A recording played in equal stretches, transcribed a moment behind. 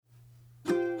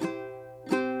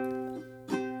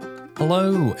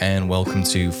Hello and welcome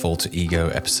to Falter Ego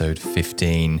episode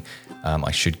 15.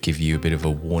 I should give you a bit of a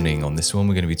warning on this one.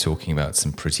 We're going to be talking about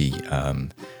some pretty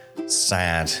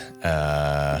sad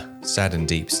and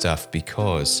deep stuff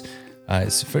because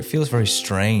it feels very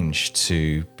strange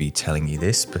to be telling you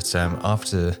this. But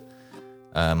after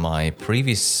my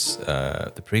previous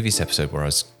episode where I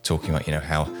was talking about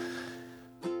how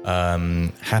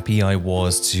happy I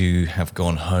was to have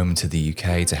gone home to the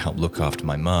UK to help look after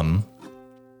my mum,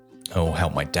 or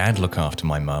help my dad look after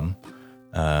my mum,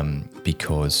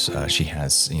 because she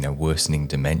has, worsening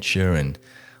dementia, and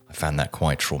I found that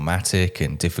quite traumatic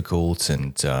and difficult,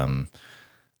 and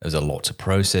there's a lot to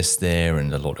process there,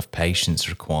 and a lot of patience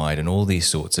required, and all these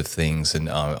sorts of things. And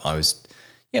I was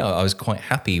quite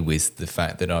happy with the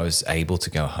fact that I was able to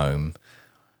go home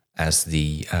as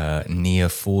the near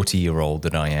 40-year-old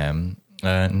that I am,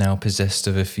 now possessed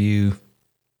of a few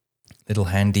little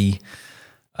handy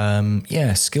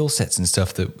skill sets and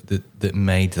stuff that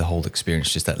made the whole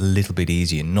experience just that little bit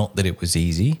easier. Not that it was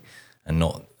easy, and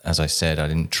not, as I said, I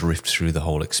didn't drift through the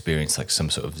whole experience like some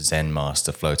sort of Zen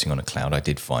master floating on a cloud. I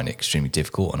did find it extremely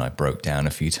difficult, and I broke down a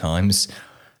few times.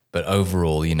 But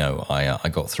overall, I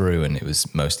got through, and it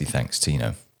was mostly thanks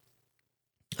to,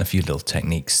 a few little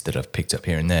techniques that I've picked up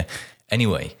here and there.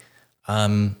 Anyway,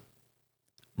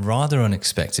 rather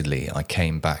unexpectedly, I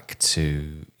came back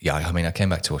to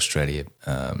Australia,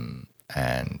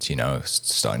 and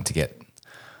starting to get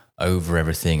over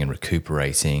everything and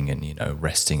recuperating and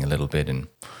resting a little bit,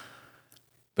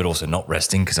 but also not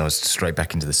resting because I was straight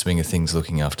back into the swing of things,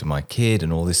 looking after my kid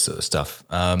and all this sort of stuff.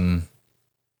 And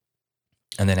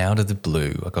then out of the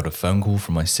blue, I got a phone call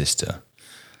from my sister,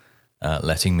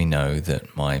 letting me know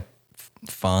that my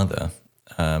father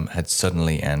had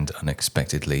suddenly and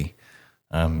unexpectedly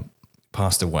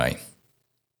passed away.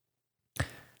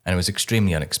 And it was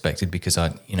extremely unexpected because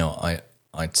I'd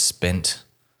spent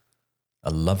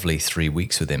a lovely 3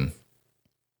 weeks with him,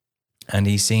 and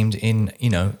he seemed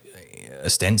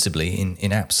ostensibly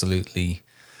in absolutely,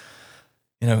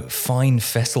 fine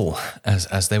fettle,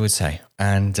 as they would say.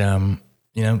 And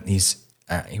he was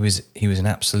an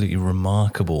absolutely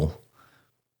remarkable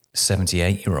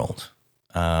 78-year-old,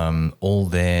 all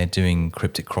there doing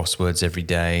cryptic crosswords every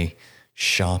day,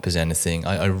 sharp as anything.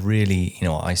 I really,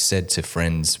 I said to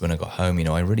friends when I got home,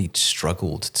 I really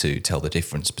struggled to tell the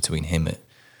difference between him at,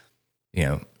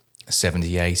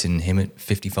 78 and him at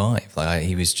 55. Like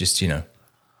he was just,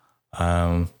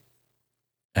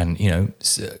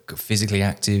 physically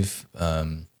active.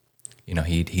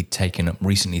 He'd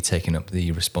recently taken up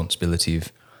the responsibility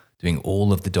of doing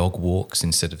all of the dog walks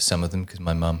instead of some of them, because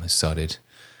my mum has started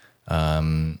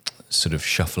sort of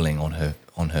shuffling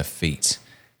on her feet.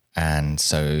 And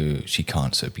so she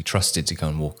can't sort of be trusted to go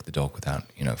and walk the dog without,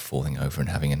 falling over and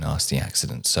having a nasty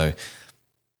accident. So,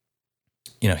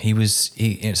 he was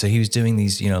doing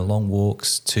these, long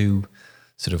walks, 2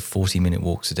 sort of 40-minute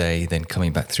walks a day, then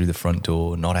coming back through the front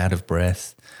door, not out of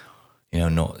breath,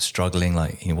 not struggling.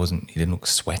 Like he didn't look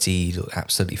sweaty. He looked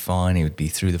absolutely fine. He would be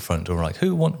through the front door, like,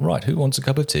 who wants a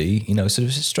cup of tea? Sort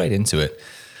of straight into it.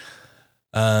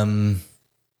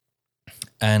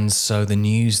 And so the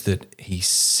news that he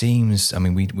seems,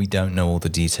 we don't know all the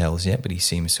details yet, but he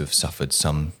seems to have suffered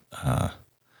some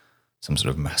sort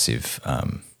of massive,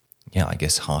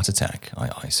 heart attack,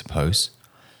 I suppose,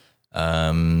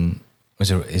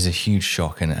 is a huge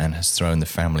shock and has thrown the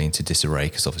family into disarray,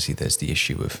 because obviously there's the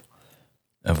issue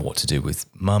of what to do with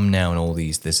mum now and all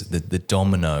these. There's the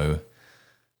domino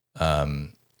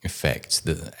effect,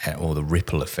 or the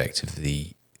ripple effect of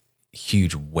the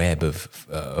huge web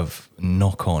of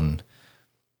knock-on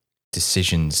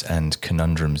decisions and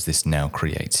conundrums this now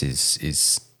creates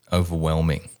is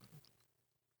overwhelming.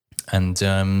 And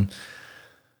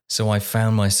so I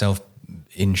found myself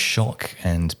in shock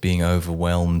and being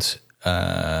overwhelmed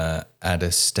at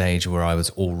a stage where I was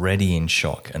already in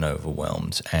shock and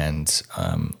overwhelmed. And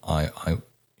for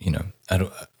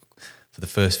the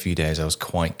first few days, I was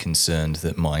quite concerned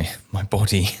that my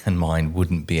body and mind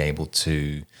wouldn't be able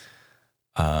to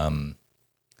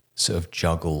sort of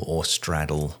juggle or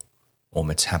straddle or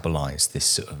metabolize this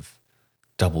sort of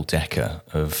double decker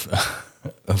of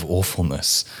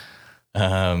awfulness.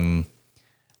 And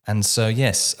so,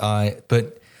 yes,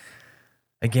 but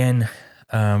again,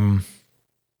 I'm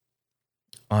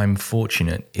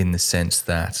fortunate in the sense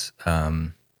that,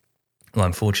 I'm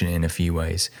fortunate in a few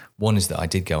ways. One is that I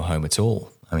did go home at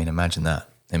all. Imagine that.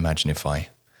 Imagine if I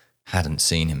hadn't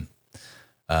seen him,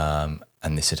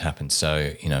 and this had happened.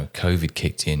 So, COVID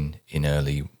kicked in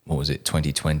early,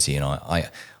 2020, and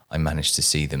I managed to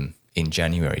see them in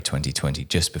January 2020,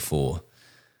 just before,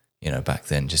 back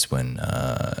then, just when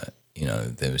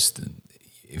there was,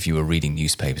 if you were reading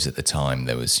newspapers at the time,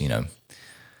 there was,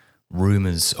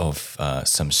 rumors of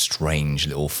some strange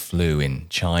little flu in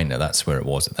China. That's where it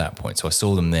was at that point. So I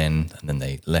saw them then, and then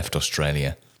they left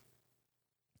Australia,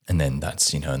 and then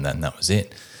that's, and then that was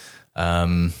it.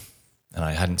 And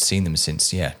I hadn't seen them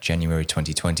since, January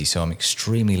 2020. So I'm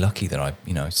extremely lucky that I,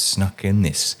 snuck in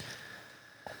this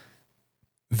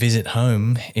visit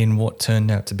home in what turned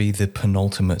out to be the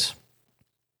penultimate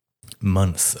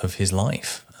month of his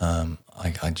life. I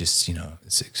just,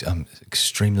 I'm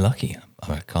extremely lucky.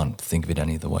 I can't think of it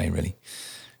any other way, really.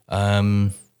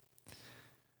 But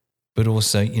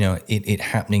also, it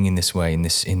happening in this way, in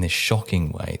this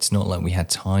shocking way. It's not like we had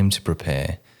time to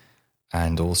prepare.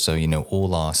 And also,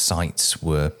 all our sights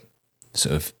were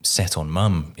sort of set on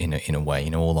mum in a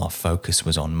way. All our focus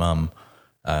was on mum.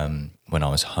 When I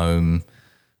was home,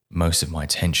 most of my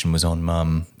attention was on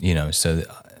mum, so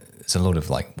there's a lot of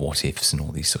like what ifs and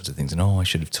all these sorts of things. And, I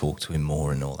should have talked to him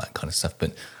more and all that kind of stuff.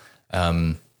 But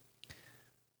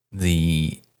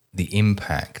the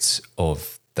impact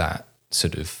of that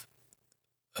sort of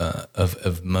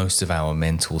most of our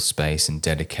mental space and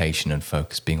dedication and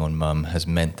focus being on mum has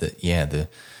meant that,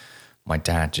 my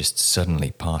dad just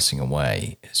suddenly passing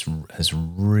away has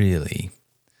really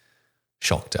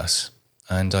shocked us.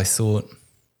 And I thought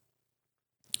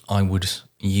I would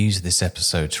use this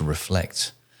episode to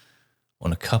reflect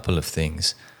on a couple of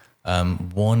things.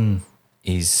 One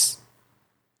is,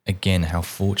 again, how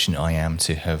fortunate I am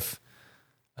to have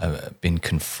been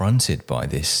confronted by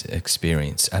this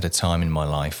experience at a time in my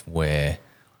life where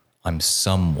I'm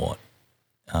somewhat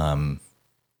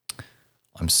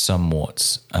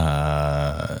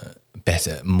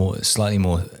better,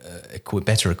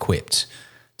 better equipped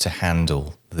to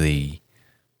handle the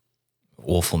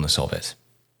awfulness of it.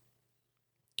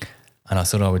 And I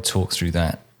thought I would talk through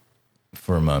that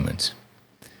for a moment.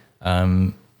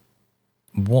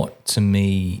 What to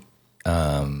me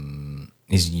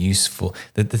is useful.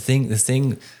 The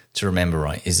thing to remember,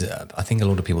 right, is I think a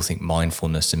lot of people think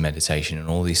mindfulness and meditation and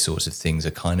all these sorts of things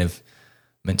are kind of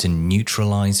meant to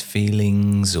neutralize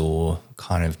feelings or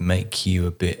kind of make you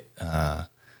a bit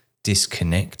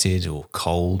disconnected or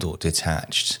cold or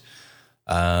detached.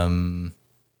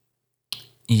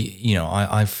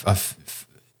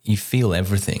 You feel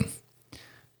everything,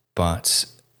 but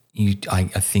I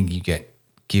think you get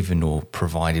given or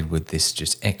provided with this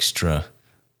just extra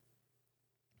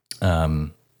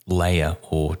layer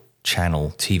or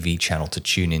TV channel to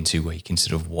tune into, where you can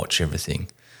sort of watch everything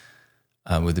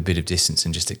with a bit of distance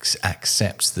and just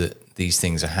accept that these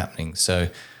things are happening. So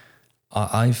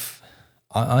I've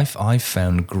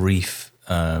found grief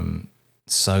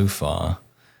so far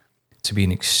to be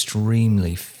an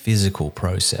extremely physical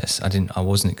process. I haven't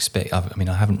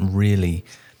really,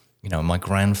 my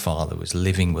grandfather was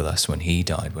living with us when he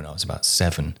died when I was about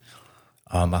 7.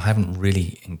 I haven't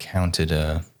really encountered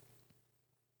a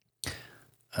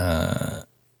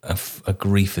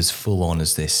grief as full on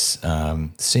as this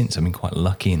since. I've been quite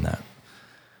lucky in that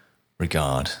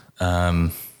regard.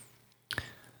 But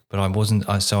I wasn't,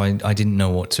 so I didn't know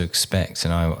what to expect,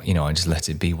 and I just let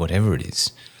it be whatever it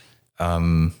is.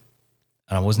 And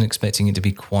I wasn't expecting it to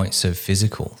be quite so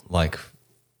physical, like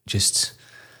just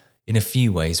in a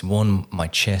few ways. One, my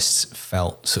chest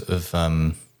felt sort of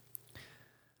a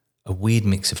weird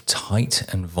mix of tight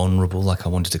and vulnerable, like I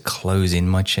wanted to close in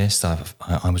my chest.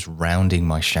 I was rounding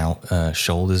my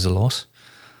shoulders a lot,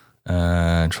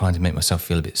 trying to make myself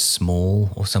feel a bit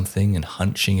small or something, and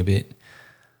hunching a bit.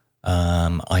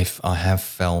 I have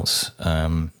felt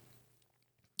for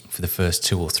the first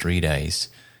 2 or 3 days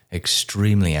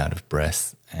extremely out of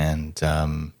breath and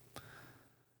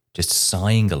just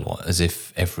sighing a lot, as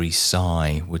if every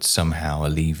sigh would somehow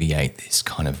alleviate this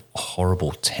kind of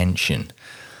horrible tension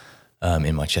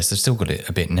in my chest. I've still got it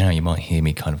a bit now. You might hear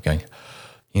me kind of going,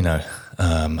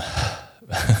 I'm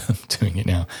doing it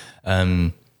now.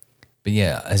 But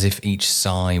yeah, as if each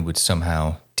sigh would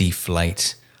somehow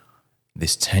deflate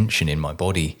this tension in my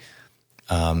body.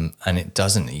 And it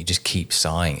doesn't. You just keep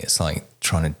sighing. It's like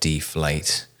trying to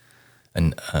deflate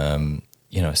a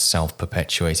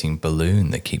self-perpetuating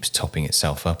balloon that keeps topping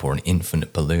itself up, or an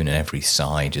infinite balloon, and every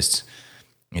sigh it's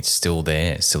still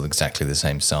there. It's still exactly the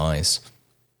same size.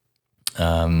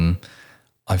 I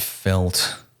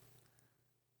felt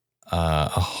a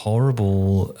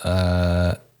horrible,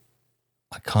 I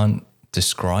can't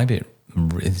describe it.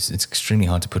 It's extremely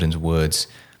hard to put into words.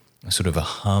 Sort of a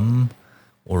hum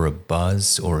or a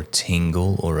buzz or a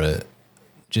tingle or a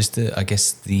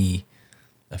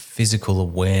physical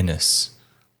awareness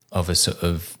of a sort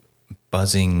of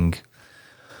buzzing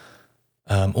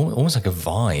almost like a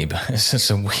vibe. It's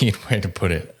just a weird way to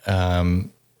put it.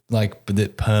 Like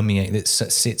that permeate, that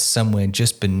sits somewhere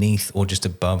just beneath or just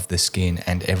above the skin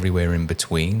and everywhere in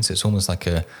between. So it's almost like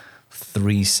a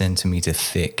 3 centimeter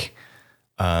thick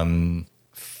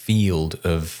field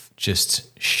of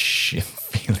just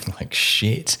feeling like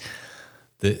shit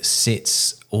that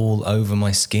sits all over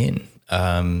my skin.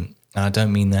 And I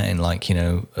don't mean that in like,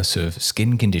 a sort of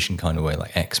skin condition kind of way,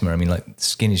 like eczema. I mean, like,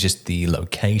 skin is just the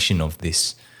location of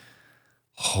this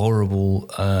horrible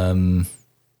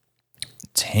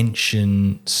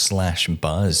tension /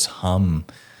 buzz, hum,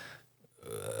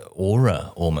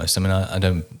 aura almost. I mean, I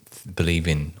don't believe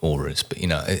in auras, but,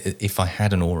 if I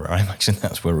had an aura, I imagine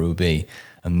that's where it would be.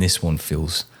 And this one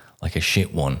feels like a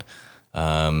shit one.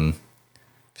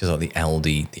 Feels like the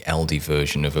Aldi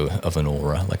version of an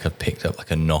aura, like I picked up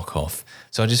like a knockoff.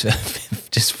 So I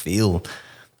just feel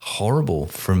horrible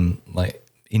from like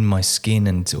in my skin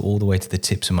and all the way to the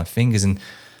tips of my fingers, and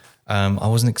I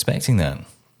wasn't expecting that.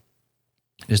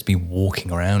 Just be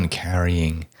walking around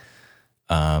carrying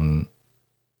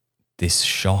this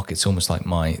shock. It's almost like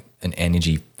an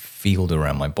energy field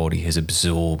around my body has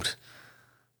absorbed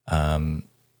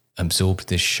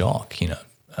this shock.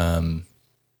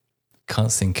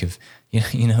 Can't think of,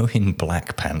 in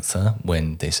Black Panther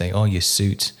when they say, oh, your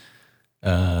suit,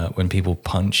 when people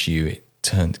punch you, it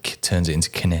turns it into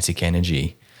kinetic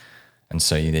energy. And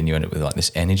so then you end up with like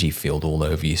this energy field all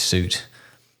over your suit.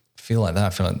 I feel like that. I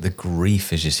feel like the grief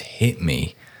has just hit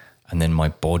me, and then my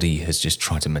body has just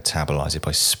tried to metabolize it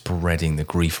by spreading the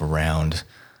grief around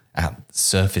at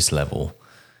surface level.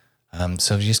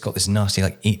 So I've just got this nasty,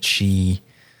 like itchy,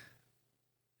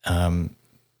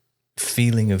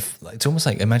 feeling of, it's almost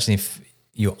like, imagine if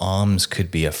your arms could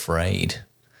be afraid.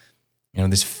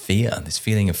 This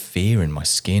feeling of fear in my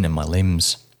skin and my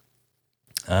limbs.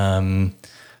 So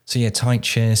yeah, tight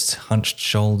chest, hunched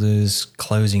shoulders,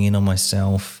 closing in on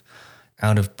myself,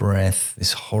 out of breath,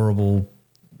 this horrible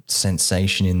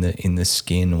sensation in the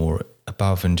skin or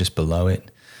above and just below it.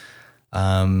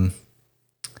 And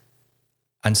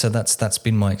so that's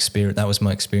been my experience. That was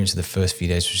my experience of the first few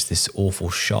days, which is this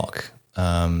awful shock.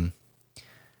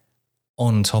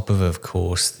 On top of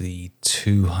course, the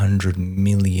 200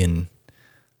 million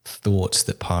thoughts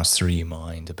that pass through your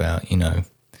mind about, I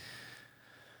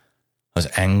was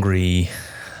angry.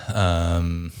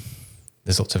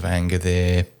 There's lots of anger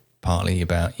there, partly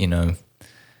about,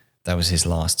 that was his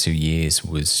last 2 years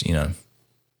was, and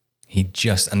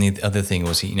the other thing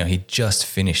was, he just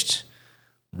finished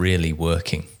really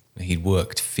working. He'd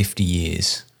worked 50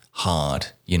 years hard,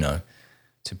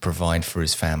 to provide for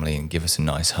his family and give us a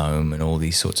nice home and all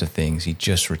these sorts of things. He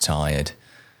just retired.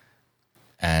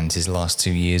 And his last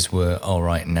 2 years were, all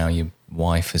right, now your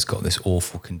wife has got this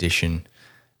awful condition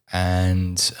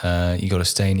and you got to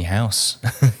stay in your house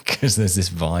because there's this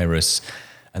virus.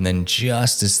 And then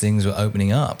just as things were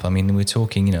opening up, I mean, we're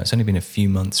talking, it's only been a few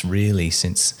months really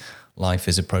since life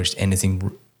has approached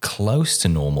anything close to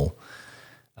normal.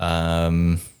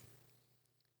 And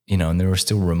there are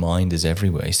still reminders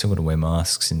everywhere. You still got to wear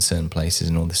masks in certain places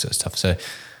and all this sort of stuff. So,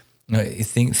 I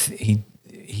think he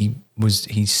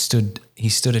stood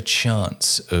a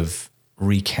chance of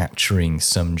recapturing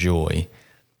some joy.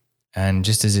 And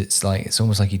just as it's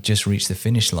almost like he just reached the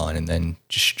finish line, and then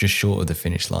just short of the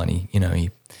finish line,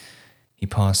 he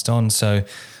passed on. So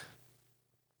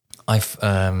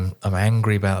I'm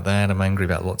angry about that. I'm angry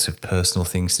about lots of personal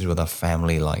things to do with our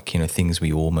family, like, things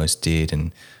we almost did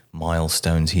and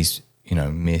milestones he's,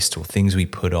 missed, or things we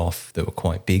put off that were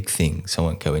quite big things. I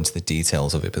won't go into the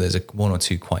details of it, but there's one or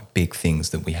two quite big things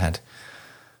that we had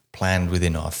planned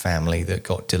within our family that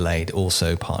got delayed,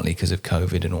 also partly because of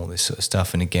COVID and all this sort of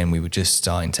stuff. And again, we were just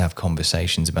starting to have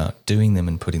conversations about doing them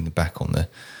and putting them back on the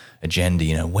agenda.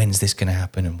 When's this going to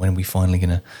happen, and when are we finally going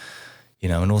to,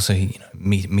 and also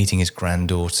meeting his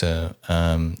granddaughter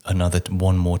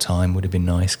one more time would have been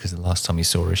nice, because the last time you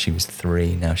saw her she was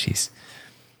 3. Now she's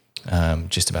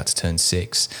just about to turn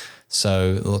 6.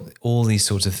 So all these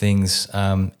sorts of things.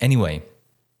 Anyway,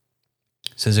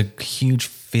 so there's a huge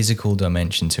physical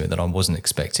dimension to it that I wasn't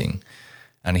expecting,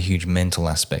 and a huge mental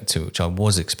aspect to it, which I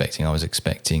was expecting. I was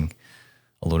expecting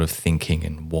a lot of thinking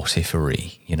and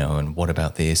what-ifery, and what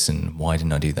about this, and why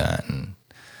didn't I do that? And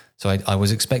so I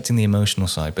was expecting the emotional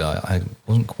side, but I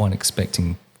wasn't quite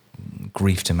expecting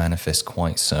grief to manifest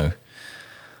quite so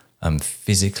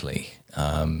physically.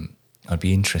 I'd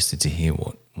be interested to hear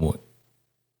what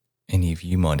any of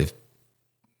you might have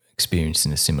experienced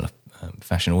in a similar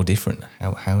fashion or different.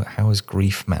 How has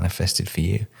grief manifested for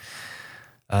you?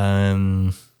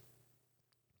 But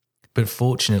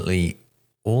fortunately,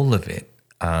 all of it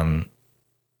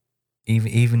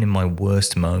even in my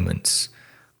worst moments,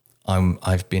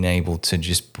 I've been able to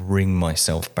just bring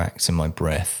myself back to my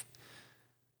breath,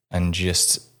 and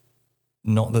just,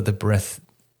 not that the breath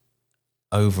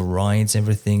overrides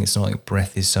everything. It's not like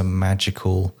breath is some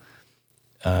magical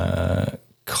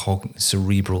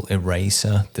cerebral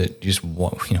eraser that just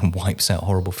wipes out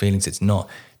horrible feelings. It's not.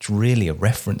 It's really a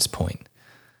reference point.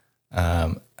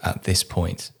 At this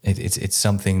point, it's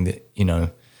something that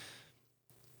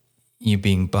you're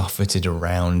being buffeted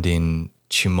around in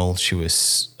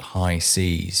tumultuous high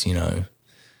seas,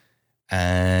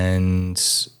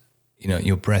 and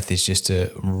your breath is just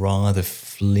a rather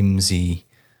flimsy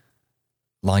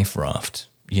life raft,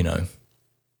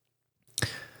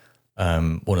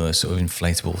 one of those sort of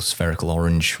inflatable spherical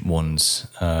orange ones,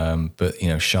 but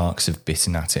sharks have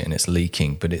bitten at it and it's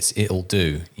leaking, but it'll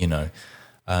do,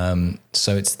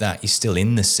 so it's that you're still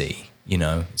in the sea,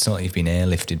 it's not like you've been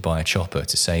airlifted by a chopper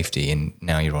to safety and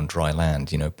now you're on dry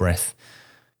land. Breath,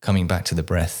 coming back to the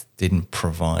breath, didn't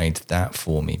provide that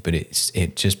for me, but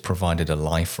it just provided a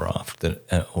life raft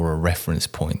that, or a reference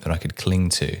point that I could cling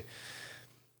to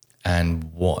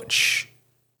and watch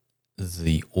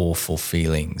the awful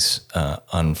feelings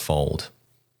unfold.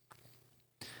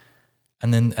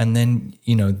 And then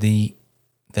the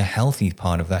healthy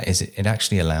part of that is it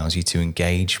actually allows you to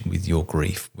engage with your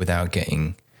grief without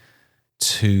getting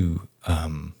too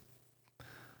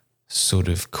sort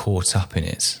of caught up in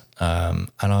it. And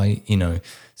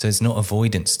so it's not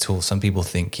avoidance at all. Some people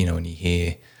think, when you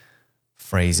hear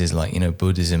phrases like,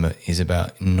 Buddhism is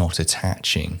about not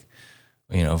attaching,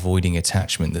 avoiding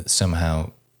attachment, that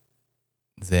somehow,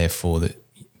 therefore, that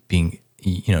being,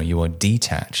 you are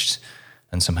detached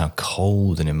and somehow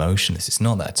cold and emotionless. It's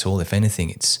not that at all. If anything,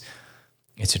 it's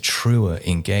a truer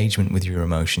engagement with your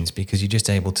emotions, because you're just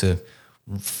able to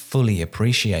fully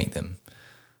appreciate them,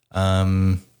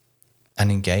 and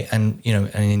engage. And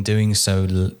and in doing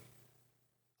so,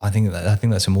 I think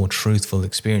that's a more truthful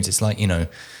experience. It's like,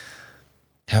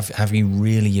 have you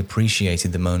really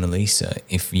appreciated the Mona Lisa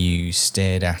if you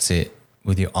stared at it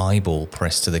with your eyeball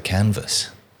pressed to the canvas?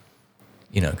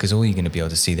 Because all you're going to be able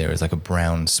to see there is like a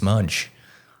brown smudge.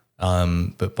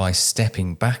 But by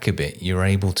stepping back a bit, you're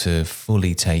able to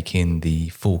fully take in the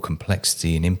full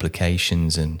complexity and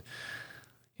implications, and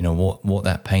what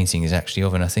that painting is actually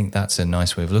of. And I think that's a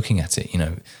nice way of looking at it.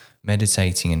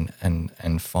 Meditating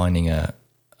and finding a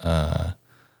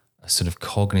sort of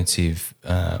cognitive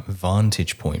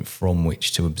vantage point from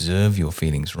which to observe your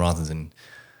feelings, rather than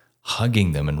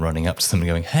hugging them and running up to them and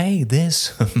going, "Hey, there's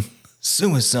some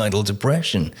suicidal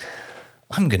depression.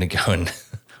 I'm going to go and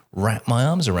wrap my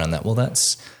arms around that." Well,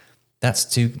 that's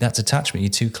attachment. You're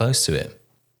too close to it.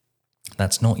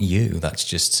 That's not you. That's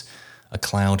just a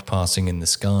cloud passing in the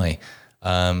sky.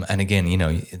 And again,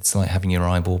 it's like having your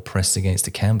eyeball pressed against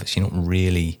the canvas. You're not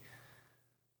really.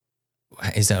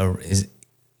 Is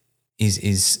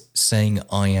saying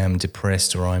I am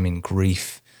depressed, or I'm in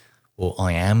grief, or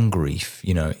I am grief?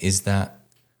 Is that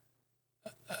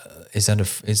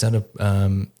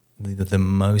the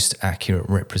most accurate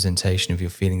representation of your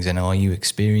feelings, and are you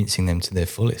experiencing them to their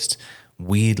fullest?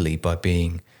 Weirdly, by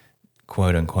being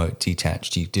quote unquote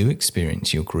detached, you do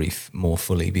experience your grief more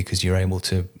fully, because you're able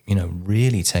to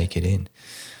really take it in.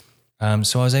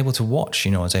 So I was able to watch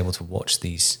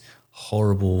these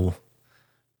horrible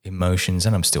emotions,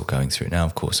 and I'm still going through it now,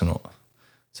 of course.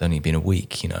 It's only been a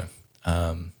week,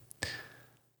 I'm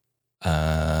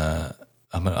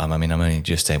only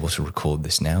just able to record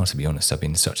this now, to be honest. I've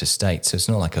been in such a state. So it's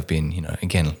not like I've been,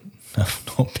 again, I've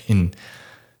not been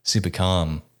super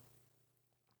calm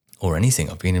or anything.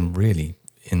 I've been really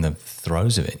in the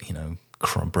throes of it,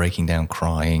 breaking down,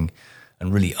 crying,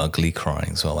 and really ugly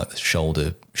crying as well, like the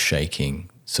shoulder shaking,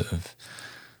 sort of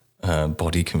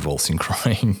body convulsing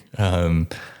crying. So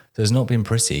it's not been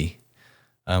pretty.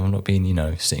 I've not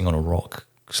been, sitting on a rock,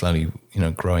 slowly,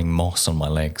 growing moss on my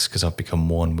legs because I've become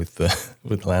one with the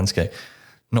landscape.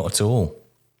 Not at all.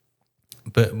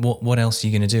 But what else are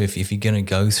you going to do? If you're going to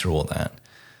go through all that,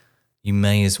 you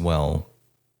may as well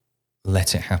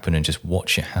let it happen and just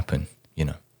watch it happen,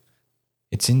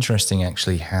 It's interesting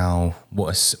actually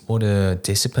what a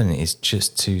discipline it is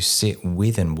just to sit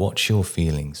with and watch your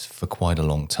feelings for quite a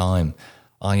long time.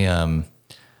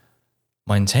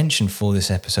 My intention for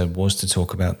this episode was to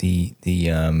talk about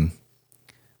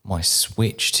my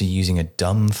switch to using a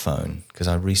dumb phone, because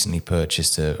I recently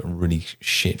purchased a really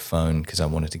shit phone because I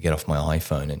wanted to get off my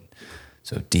iPhone and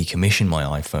sort of decommission my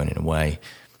iPhone in a way.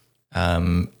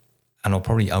 And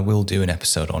I will do an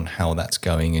episode on how that's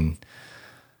going and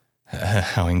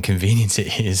how inconvenient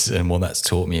it is and what that's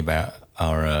taught me about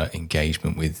our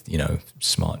engagement with,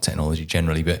 smart technology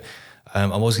generally. But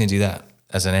I was going to do that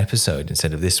as an episode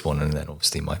instead of this one. And then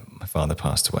obviously my father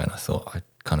passed away, and I thought I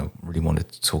kind of really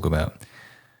wanted to talk about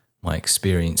my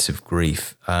experience of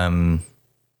grief.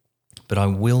 But I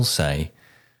will say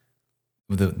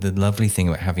the lovely thing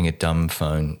about having a dumb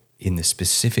phone in the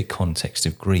specific context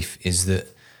of grief is that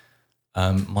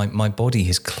my body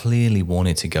has clearly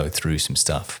wanted to go through some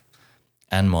stuff,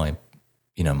 and my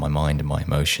mind and my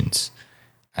emotions.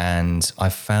 And I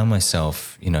found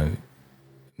myself,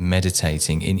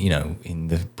 meditating in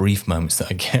the brief moments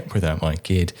that I get without my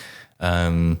kid.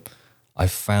 I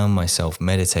found myself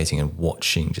meditating and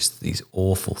watching just these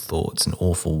awful thoughts and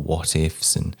awful what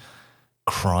ifs, and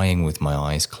crying with my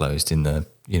eyes closed in the,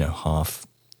 half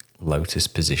lotus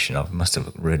position. I must have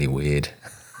looked really weird.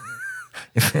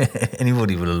 If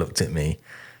anybody would have looked at me,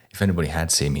 if anybody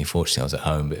had seen me, fortunately I was at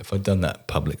home, but if I'd done that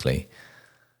publicly,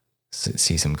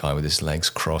 see some guy with his legs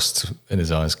crossed and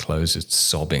his eyes closed, just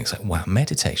sobbing. It's like, wow,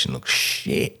 meditation looks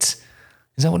shit.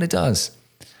 Is that what it does?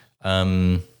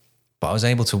 But I was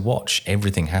able to watch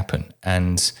everything happen,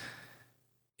 and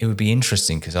it would be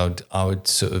interesting because I would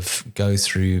sort of go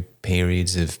through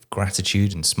periods of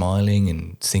gratitude and smiling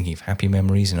and thinking of happy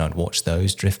memories, and I'd watch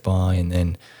those drift by, and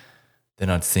then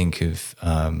I'd think of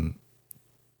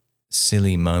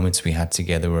silly moments we had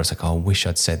together where I was like, oh, I wish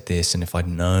I'd said this, and if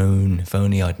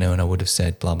only I'd known, I would have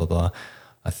said blah, blah, blah.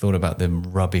 I thought about the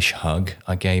rubbish hug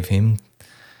I gave him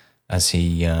as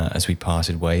we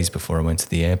parted ways before I went to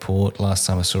the airport. Last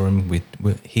time I saw him,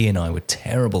 he and I were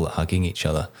terrible at hugging each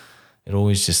other. It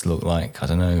always just looked like, I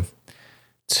don't know,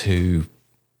 two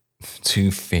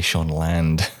fish on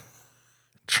land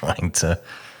trying to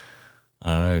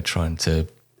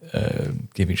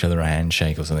give each other a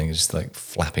handshake or something, just like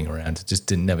flapping around. It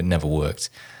just never worked.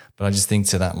 But I just think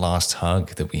to that last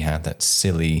hug that we had, that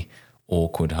silly,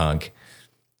 awkward hug,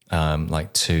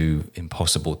 like two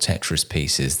impossible Tetris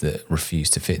pieces that refuse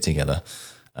to fit together,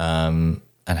 and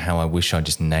how I wish I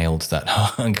just nailed that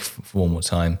hug for one more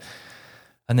time.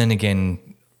 And then again,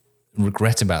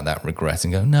 regret about that regret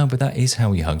and go, no, but that is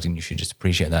how we hugged and you should just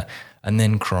appreciate that. And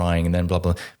then crying and then blah,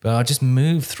 blah. But I just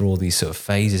moved through all these sort of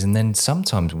phases. And then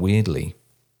sometimes weirdly,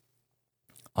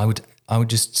 I would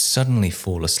just suddenly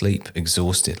fall asleep,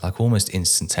 exhausted, like almost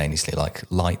instantaneously, like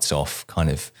lights off, kind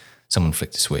of someone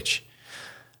flicked a switch.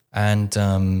 And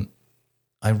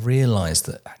I realized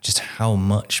that just how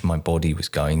much my body was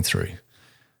going through.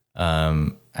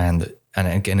 And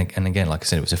again, like I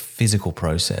said, it was a physical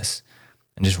process,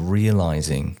 and just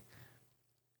realizing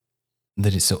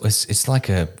that it's like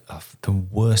the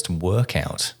worst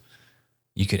workout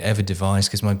you could ever devise,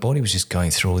 because my body was just going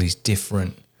through all these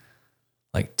different,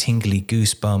 like, tingly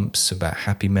goosebumps about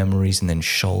happy memories, and then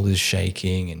shoulders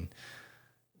shaking and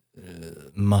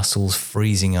muscles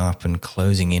freezing up and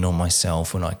closing in on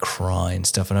myself when I cry and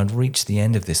stuff. And I'd reach the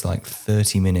end of this like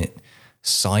 30-minute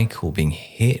cycle being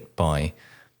hit by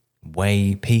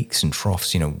peaks and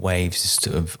troughs, waves just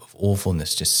of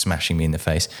awfulness just smashing me in the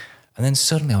face. And then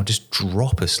suddenly I'll just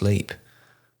drop asleep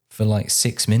for like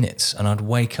 6 minutes, and I'd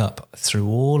wake up through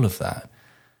all of that,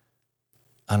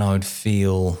 and I would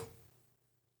feel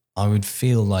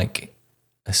like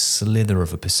a slither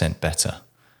of a percent better.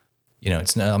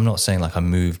 I'm not saying like I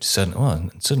moved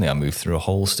suddenly I moved through a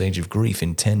whole stage of grief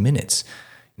in 10 minutes.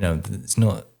 It's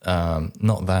not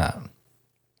that.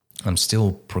 I'm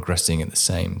still progressing at the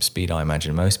same speed I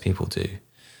imagine most people do.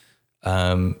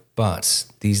 But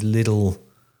these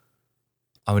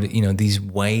these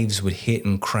waves would hit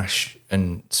and crash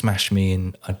and smash me,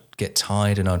 and I'd get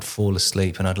tired and I'd fall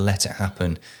asleep, and I'd let it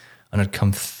happen, and I'd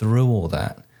come through all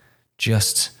that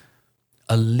just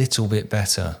a little bit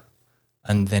better,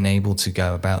 and then able to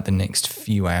go about the next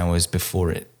few hours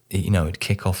before it'd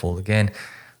kick off all again.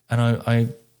 And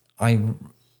I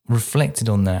reflected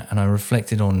on that, and I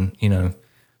reflected on,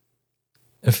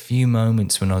 a few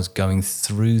moments when I was going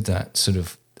through that sort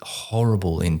of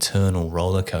horrible internal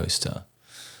roller coaster.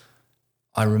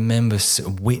 I remember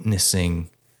witnessing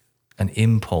an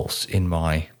impulse in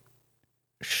my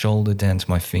shoulder down to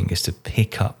my fingers to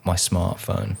pick up my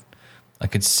smartphone. I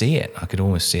could see it. I could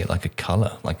almost see it like a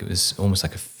color, like it was almost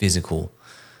like a physical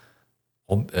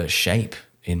shape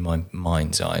in my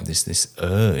mind's eye. This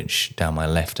urge down my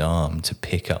left arm to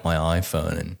pick up my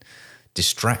iPhone and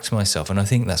distract myself. And I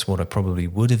think that's what I probably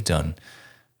would have done,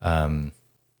 a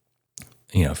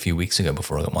few weeks ago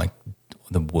before I got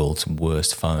the world's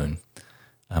worst phone.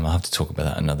 I'll have to talk about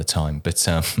that another time. But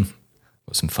got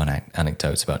some fun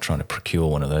anecdotes about trying to procure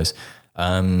one of those.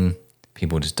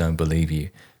 People just don't believe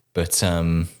you. But,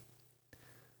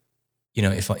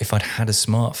 if I'd had a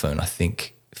smartphone, I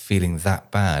think feeling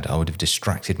that bad, I would have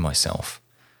distracted myself,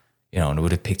 and I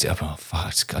would have picked it up. Oh,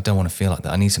 fuck, I don't want to feel like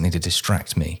that. I need something to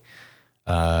distract me.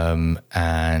 And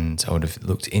I would have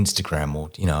looked at Instagram or,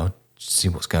 see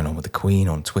what's going on with the Queen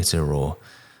on Twitter or,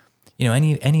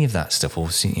 any of that stuff, or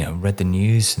read the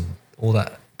news and all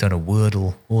that, done a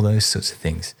Wordle, all those sorts of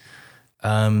things.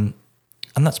 And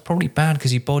that's probably bad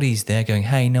because your body's there going,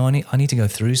 hey, no, I need to go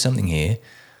through something here.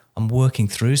 I'm working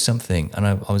through something. And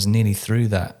I was nearly through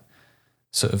that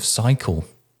sort of cycle.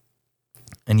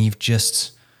 And you've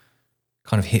just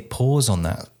kind of hit pause on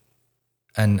that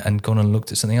and gone and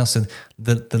looked at something else. So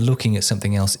the looking at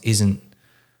something else isn't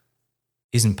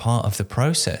part of the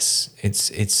process.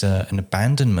 It's an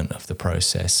abandonment of the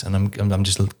process. And I'm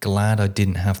just glad I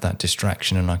didn't have that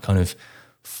distraction, and I kind of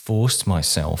forced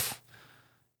myself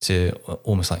to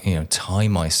almost like, tie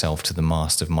myself to the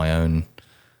mast of my own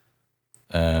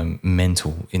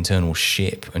mental internal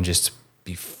ship and just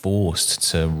be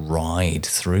forced to ride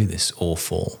through this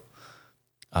awful,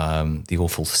 the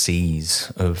awful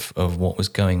seas of what was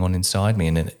going on inside me.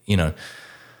 And then,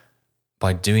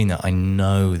 by doing that, I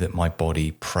know that my body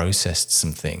processed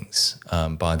some things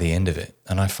by the end of it,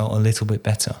 and I felt a little bit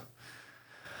better.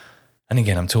 And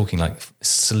again, I'm talking like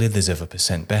slithers of a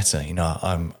percent better.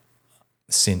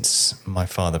 Since my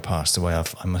father passed away,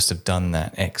 I must have done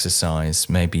that exercise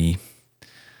maybe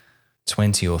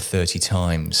 20 or 30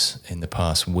 times in the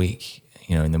past week,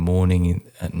 in the morning,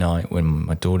 at night, when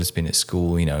my daughter's been at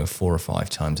school, 4 or 5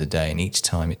 times a day. And each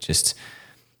time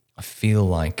I feel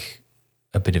like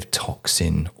a bit of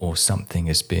toxin or something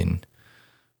has been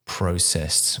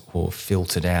processed or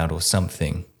filtered out or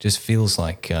something. Just feels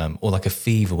like, or like a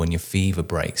fever when your fever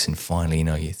breaks and finally,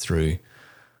 you're through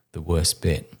the worst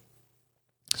bit.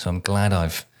 So I'm glad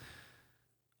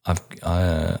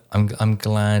I'm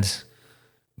glad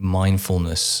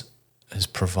mindfulness has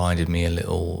provided me a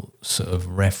little sort of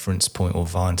reference point or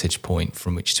vantage point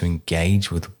from which to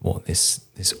engage with what this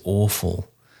awful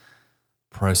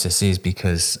process is,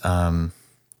 because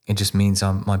it just means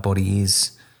my body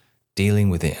is dealing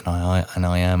with it, and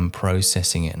I am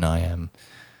processing it, and I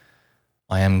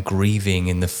am grieving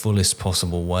in the fullest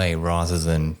possible way, rather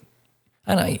than.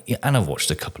 And I've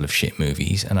watched a couple of shit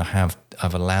movies, and I've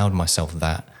allowed myself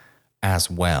that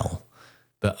as well,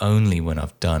 but only when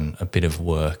I've done a bit of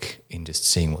work in just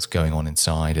seeing what's going on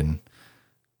inside and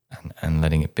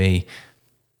letting it be.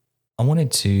 I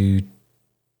wanted to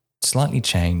slightly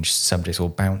change subjects or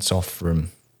bounce off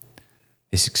from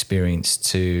this experience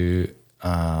to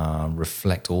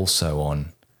reflect also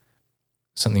on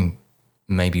something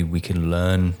maybe we could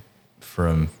learn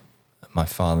from my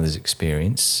father's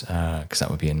experience, because that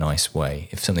would be a nice way.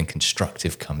 If something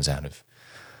constructive comes out of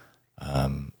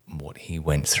what he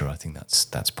went through, I think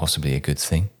that's possibly a good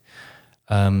thing.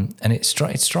 And it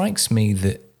strikes me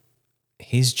that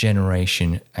his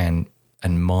generation and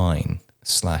mine /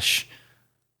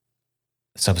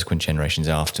 subsequent generations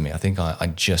after me, I think I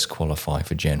just qualify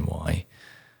for Gen Y,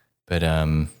 but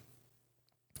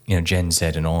Gen Z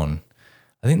and on,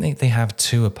 I think they have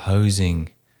two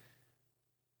opposing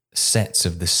sets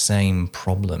of the same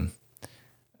problem,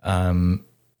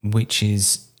 which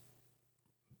is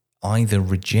either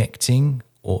rejecting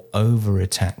or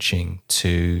over-attaching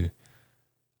to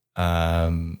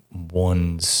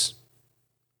one's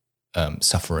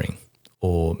suffering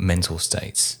or mental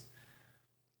states.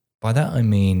 By that I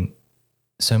mean,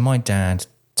 so my dad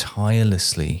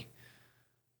tirelessly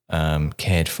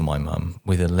cared for my mum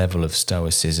with a level of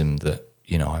stoicism that,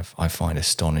 I find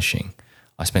astonishing.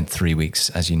 I spent 3 weeks,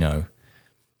 as you know,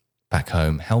 back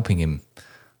home helping him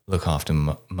look after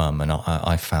mum, and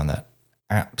I found that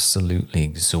absolutely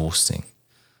exhausting.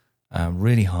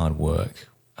 Really hard work,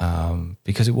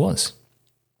 because it was.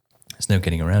 There's no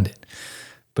getting around it.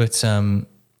 But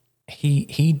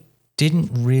he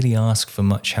didn't really ask for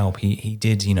much help. He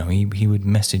did, he would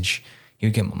message. He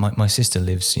would get my sister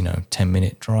lives,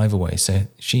 10-minute drive away, so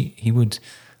he would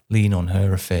lean on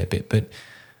her a fair bit, but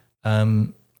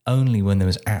only when there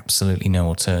was absolutely no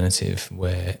alternative,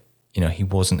 where he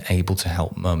wasn't able to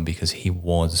help mum because he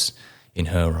was, in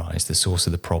her eyes, the source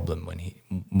of the problem.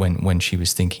 When she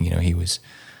was thinking he was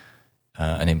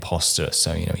an imposter,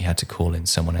 so he had to call in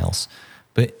someone else.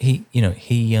 But he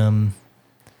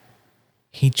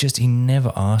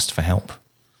never asked for help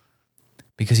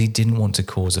because he didn't want to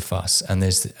cause a fuss.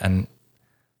 And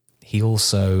he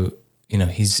also,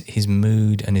 his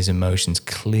mood and his emotions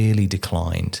clearly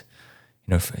declined.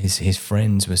 His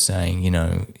friends were saying, he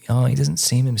doesn't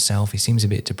seem himself. He seems a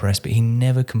bit depressed, but he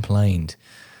never complained,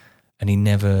 and he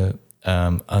never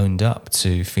owned up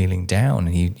to feeling down.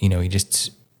 And he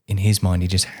just, in his mind, he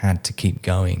just had to keep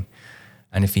going.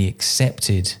 And if he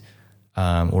accepted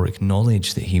or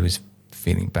acknowledged that he was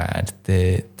feeling bad,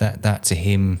 that to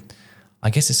him, I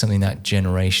guess it's something that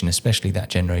generation, especially that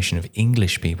generation of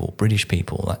English people, British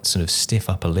people, that sort of stiff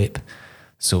upper lip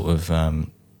sort of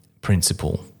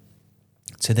principle.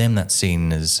 To them, that's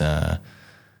seen as a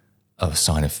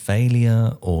sign of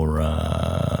failure, or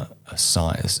a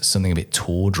sign, something a bit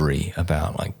tawdry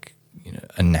about, like,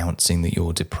 announcing that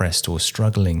you're depressed or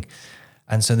struggling.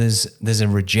 And so there's a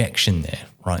rejection there,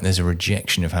 right? There's a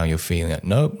rejection of how you're feeling. Like,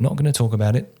 nope, not going to talk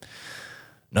about it.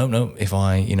 No, if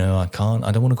I can't,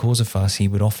 I don't want to cause a fuss. He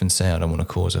would often say, I don't want to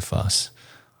cause a fuss.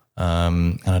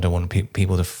 And I don't want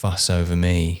people to fuss over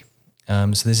me. So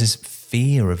there's this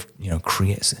fear of,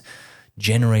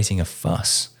 generating a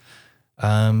fuss.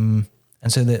 And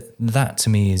so that to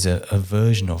me is a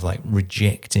version of, like,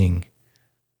 rejecting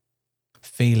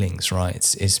feelings, right?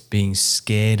 It's being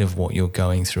scared of what you're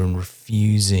going through and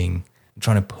refusing,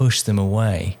 trying to push them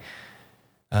away.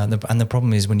 And the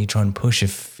problem is, when you try and push a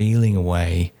feeling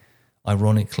away,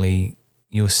 ironically,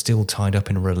 you're still tied up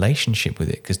in a relationship with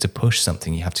it, because to push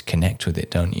something, you have to connect with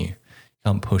it, don't you? You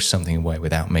can't push something away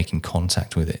without making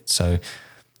contact with it. So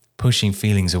pushing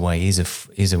feelings away is a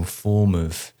form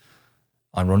of,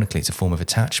 ironically, it's a form of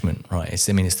attachment, right? It's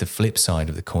the flip side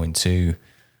of the coin to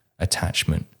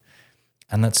attachment.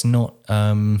 And that's not,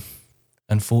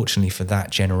 unfortunately, for that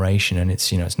generation. And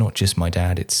it's, it's not just my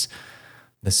dad.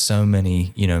 There's so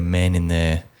many, men in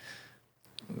their,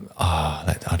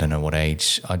 I don't know what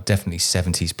age, definitely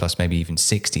 70s plus, maybe even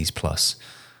 60s plus,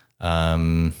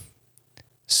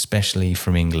 especially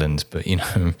from England, but,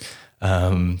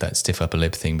 that stiff upper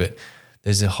lip thing. But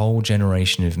there's a whole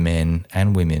generation of men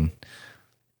and women,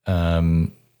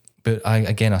 but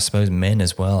I suppose men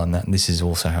as well, and this is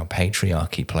also how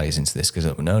patriarchy plays into this, because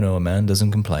no, a man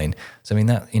doesn't complain. So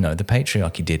that, the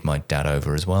patriarchy did my dad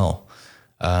over as well.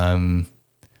 But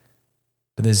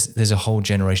there's a whole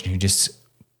generation who just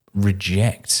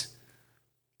reject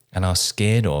and are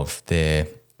scared of their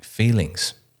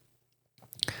feelings,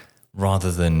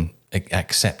 rather than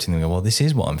accepting them. Well, this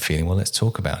is what I'm feeling. Well, let's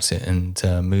talk about it and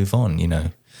move on.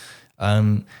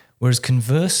 Whereas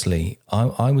conversely,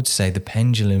 I would say the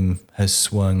pendulum has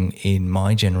swung in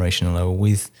my generation alone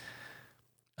with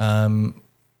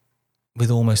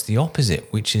almost the opposite,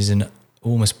 which is an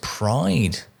almost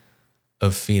pride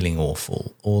of feeling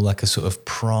awful, or like a sort of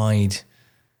pride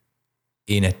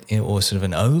or sort of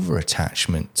an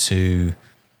over-attachment to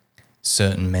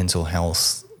certain mental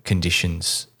health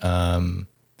conditions. And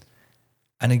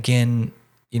again,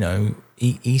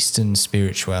 Eastern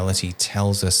spirituality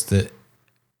tells us that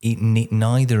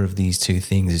neither of these two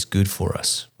things is good for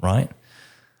us, right?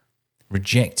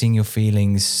 Rejecting your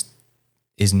feelings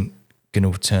isn't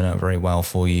going to turn out very well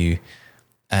for you,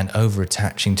 and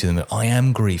over-attaching to them. I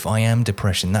am grief, I am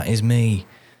depression, that is me,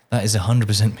 that is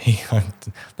 100% me.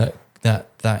 that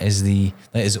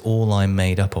is all I'm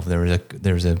made up of. There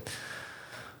is a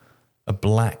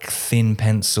black thin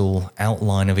pencil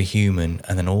outline of a human,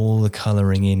 and then all the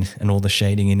colouring in and all the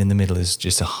shading in the middle is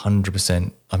just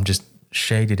 100%. I'm just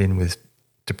shaded in with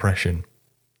depression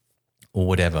or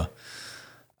whatever.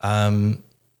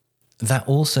 That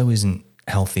also isn't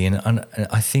healthy, and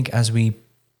I think as we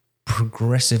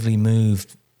progressively move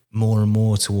more and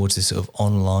more towards this sort of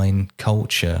online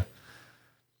culture,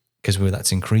 because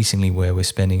that's increasingly where we're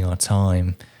spending our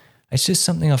time, it's just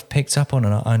something I've picked up on,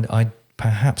 and I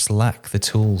perhaps lack the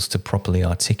tools to properly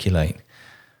articulate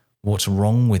what's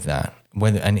wrong with that,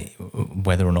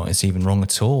 whether or not it's even wrong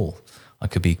at all. I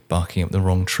could be barking up the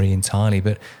wrong tree entirely,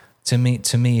 but to me,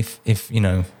 if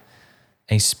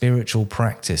a spiritual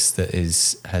practice that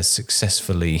has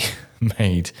successfully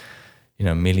made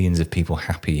millions of people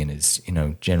happy, and is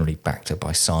generally backed up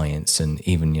by science, and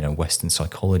even Western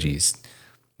psychology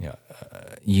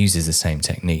uses the same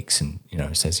techniques, and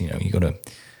says you got to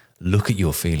look at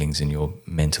your feelings and your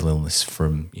mental illness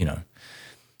from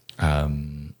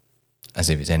as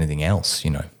if it's anything else.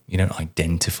 You don't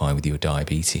identify with your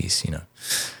diabetes.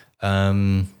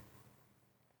 I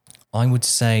would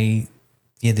say,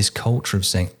 this culture of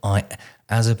saying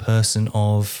as a person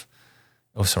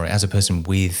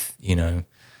with,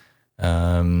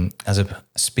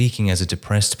 speaking as a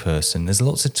depressed person, there's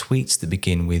lots of tweets that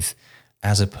begin with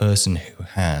as a person who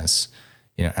has,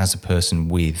 as a person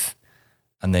with,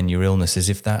 and then your illness, as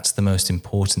if that's the most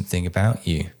important thing about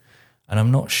you. And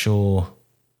I'm not sure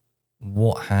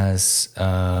what has,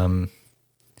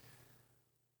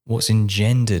 what's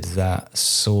engendered that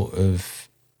sort of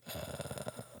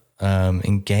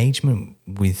engagement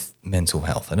with mental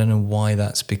health. I don't know why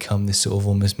that's become this sort of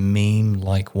almost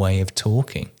meme-like way of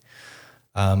talking,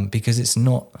 because it's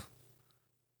not.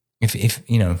 If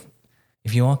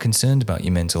you are concerned about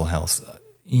your mental health,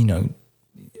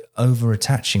 over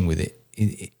attaching with it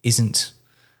isn't.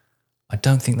 I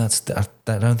don't think that's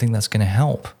going to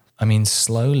help. I mean,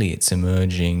 slowly it's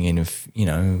emerging in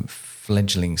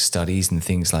fledgling studies and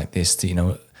things like this.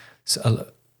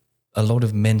 A lot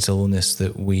of mental illness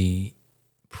that we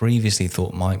previously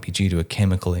thought might be due to a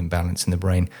chemical imbalance in the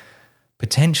brain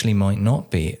potentially might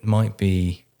not be. It might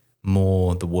be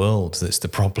more the world that's the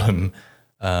problem,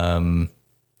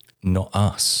 not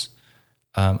us.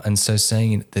 And so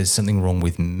saying there's something wrong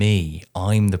with me,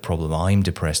 I'm the problem, I'm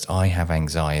depressed, I have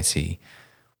anxiety.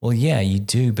 Well, yeah, you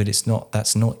do, but it's not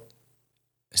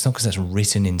because that's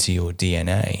written into your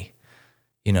DNA.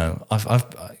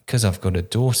 Because I've got a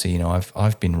daughter,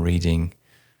 I've been reading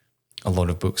a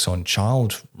lot of books on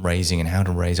child raising and how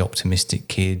to raise optimistic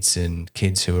kids and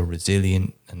kids who are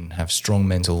resilient and have strong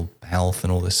mental health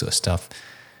and all this sort of stuff.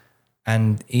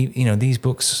 And, these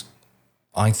books,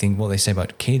 I think what they say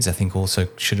about kids, I think also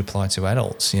should apply to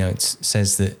adults. It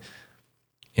says that,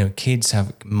 kids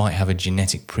might have a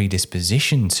genetic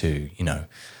predisposition to,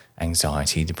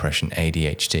 anxiety, depression,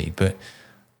 ADHD, but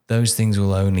those things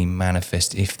will only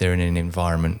manifest if they're in an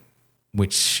environment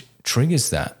which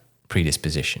triggers that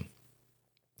predisposition.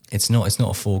 It's not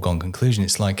a foregone conclusion.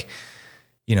 It's like,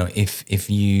 if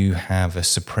you have a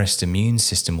suppressed immune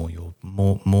system or you're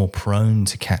more prone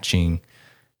to catching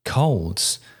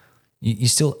colds, you're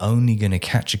still only going to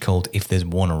catch a cold if there's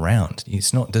one around.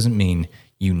 Doesn't mean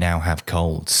you now have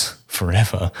colds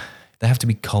forever. There have to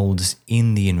be colds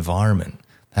in the environment.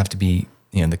 There have to be,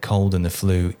 the cold and the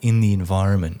flu in the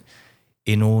environment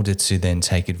in order to then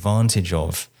take advantage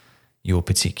of your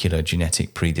particular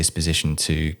genetic predisposition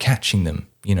to catching them,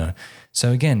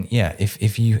 So again, yeah,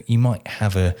 if you might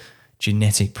have a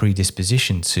genetic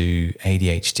predisposition to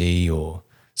ADHD or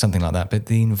something like that, but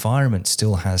the environment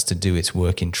still has to do its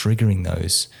work in triggering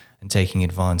those and taking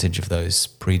advantage of those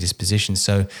predispositions.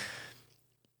 So,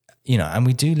 and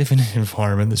we do live in an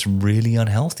environment that's really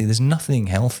unhealthy. There's nothing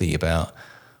healthy about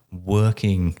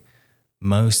working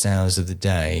most hours of the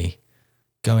day,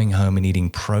 going home and eating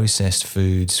processed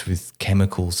foods with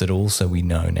chemicals that also we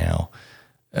know now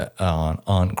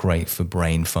aren't great for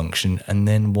brain function, and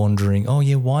then wondering, oh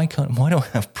yeah, why do I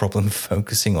have problem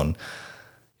focusing on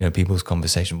people's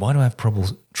conversation? Why do I have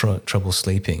trouble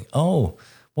sleeping? Oh,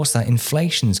 what's that?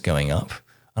 Inflation's going up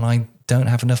and I don't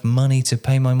have enough money to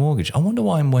pay my mortgage. I wonder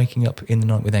why I'm waking up in the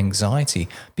night with anxiety.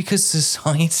 Because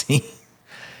society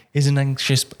is an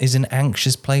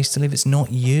anxious place to live. It's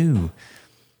not you.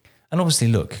 And obviously,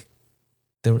 look,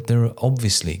 there are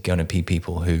obviously going to be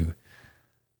people who,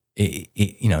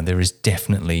 there is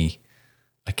definitely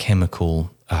a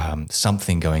chemical,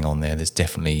 something going on there. There's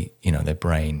definitely, their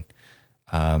brain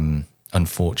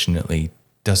unfortunately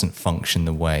doesn't function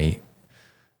the way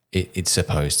it's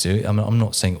supposed to. I'm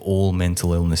not saying all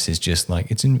mental illness is just like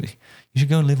you should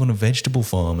go and live on a vegetable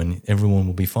farm and everyone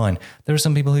will be fine. There are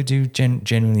some people who do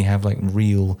genuinely have like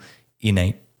real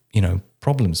innate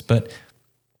problems, but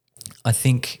I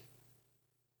think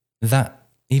that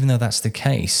even though that's the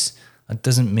case, that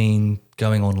doesn't mean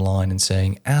going online and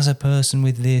saying, as a person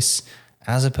with this,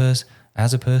 as a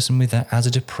person with that, as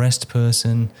a depressed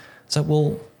person. It's like,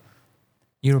 well,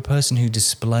 you're a person who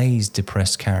displays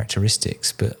depressed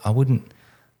characteristics, but I wouldn't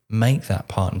make that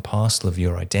part and parcel of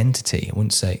your identity. I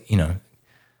wouldn't say,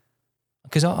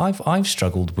 because I've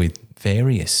struggled with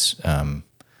various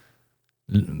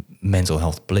mental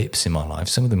health blips in my life,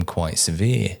 some of them quite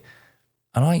severe.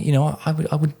 And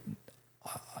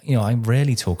I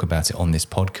rarely talk about it on this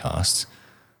podcast.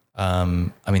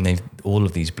 All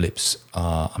of these blips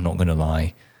are, I'm not going to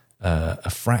lie, a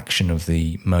fraction of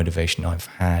the motivation I've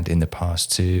had in the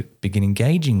past to begin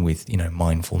engaging with,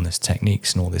 mindfulness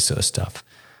techniques and all this sort of stuff,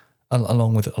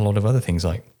 along with a lot of other things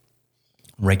like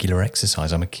regular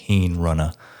exercise. I'm a keen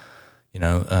runner,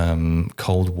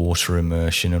 cold water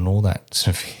immersion and all that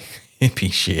sort of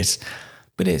hippie shit.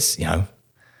 But it's,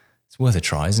 it's worth a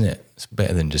try, isn't it? It's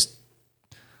better than just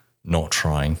not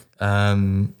trying.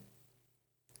 What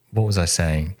was I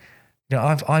saying?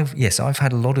 I've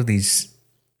had a lot of these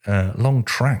long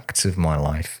tracts of my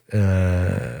life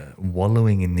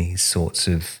wallowing in these sorts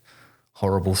of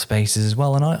horrible spaces as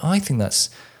well. And I think that's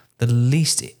the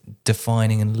least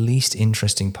defining and least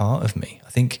interesting part of me. I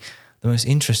think the most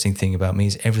interesting thing about me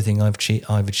is everything I've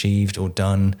achieved or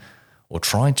done or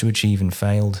tried to achieve and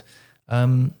failed,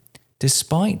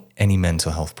 despite any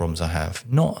mental health problems I have.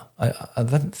 I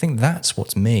think that's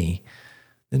what's me.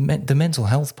 The mental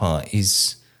health part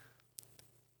is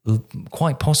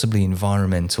quite possibly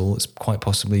environmental. It's quite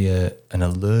possibly an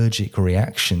allergic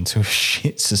reaction to a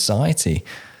shit society.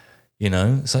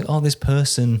 It's like, oh, this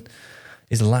person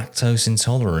is lactose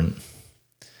intolerant.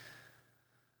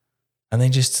 and they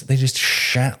just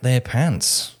shat their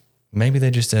pants. Maybe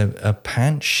they're just a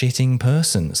pant-shitting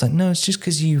person. It's like, no, it's just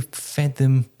because you fed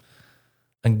them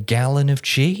a gallon of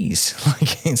cheese.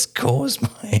 Like, it's caused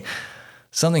by...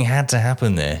 Something had to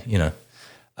happen there, you know.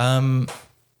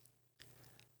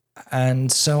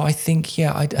 And so I think,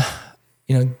 I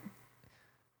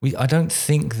don't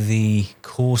think the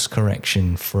course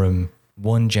correction from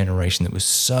one generation that was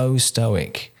so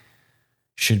stoic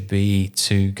should be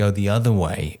to go the other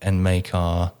way and make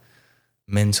our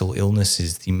mental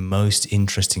illnesses the most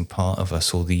interesting part of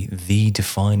us, or the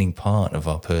defining part of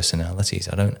our personalities.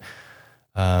 I don't,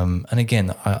 and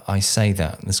again, I say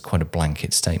that that's quite a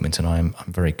blanket statement, and I'm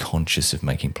very conscious of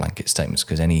making blanket statements,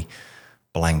 because any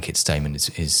blanket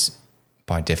statement is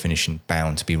by definition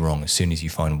bound to be wrong as soon as you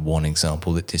find one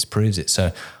example that disproves it.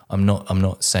 So I'm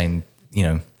not saying,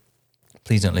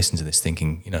 please don't listen to this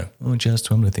thinking, Jazz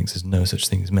Twemlow thinks there's no such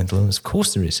thing as mental illness. Of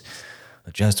course there is.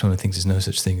 Jazz Twemlow thinks there's no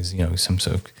such thing as, some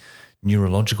sort of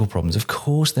neurological problems. Of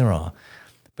course there are.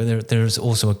 But there is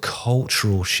also a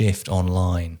cultural shift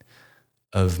online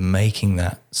of making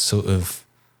that sort of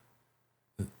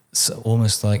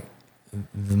almost like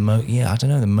the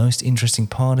most interesting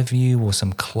part of you, or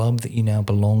some club that you now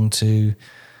belong to.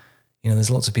 There's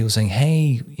lots of people saying,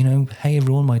 hey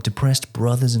everyone, my depressed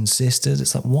brothers and sisters.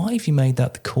 It's like, why have you made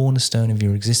that the cornerstone of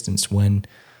your existence, when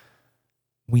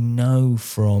we know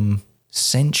from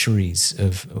centuries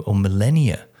or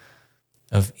millennia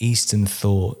of Eastern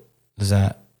thought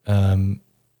that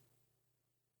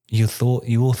your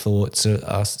thoughts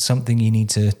are something you need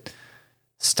to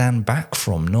stand back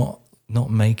from, not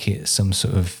make it some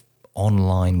sort of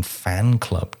online fan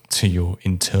club to your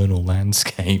internal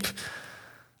landscape.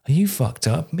 Are you fucked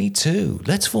up? Me too.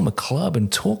 Let's form a club and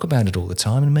talk about it all the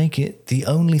time and make it the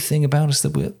only thing about us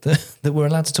that we're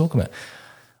allowed to talk about.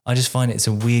 I just find it's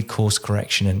a weird course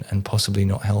correction and possibly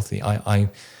not healthy. I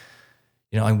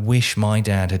wish my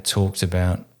dad had talked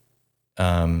about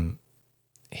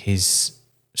his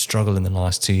struggle in the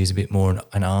last 2 years a bit more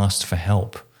and asked for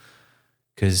help,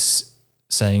 because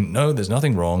saying, no, there's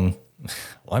nothing wrong,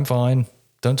 I'm fine,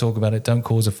 don't talk about it, don't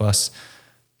cause a fuss,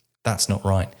 that's not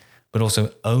right. But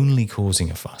also only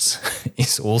causing a fuss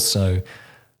is also,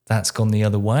 that's gone the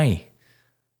other way.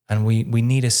 And we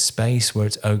need a space where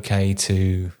it's okay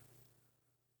to,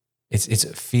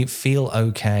 feel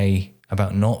okay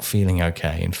about not feeling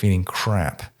okay and feeling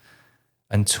crap,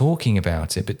 and talking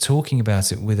about it, but talking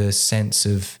about it with a sense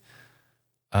of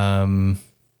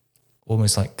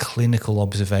almost like clinical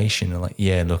observation, and like,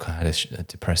 yeah, look, I had a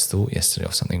depressed thought yesterday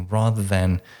or something, rather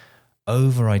than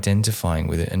over-identifying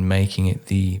with it and making it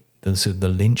the sort of the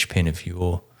linchpin of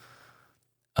your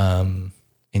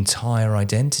entire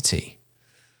identity,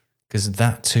 because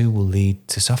that too will lead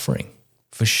to suffering,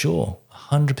 for sure,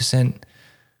 100%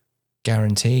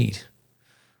 guaranteed.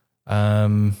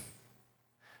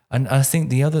 And I think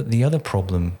the other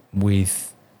problem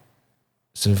with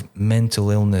sort of mental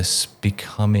illness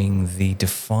becoming the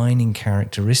defining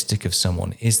characteristic of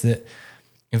someone is that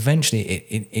eventually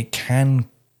it can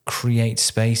create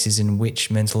spaces in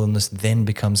which mental illness then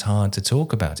becomes hard to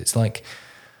talk about. It's like,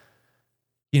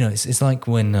 it's like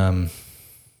when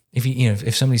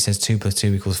if somebody says 2 +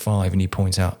 2 = 5 and you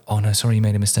point out, oh no, sorry, you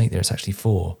made a mistake there, it's actually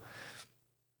 4.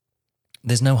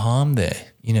 There's no harm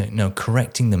there.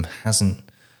 Correcting them hasn't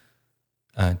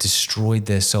destroyed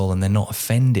their soul, and they're not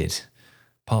offended,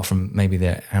 apart from maybe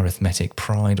their arithmetic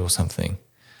pride or something.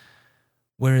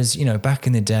 Whereas, back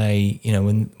in the day,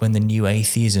 when the new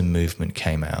atheism movement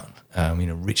came out,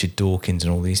 Richard Dawkins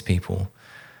and all these people,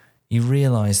 you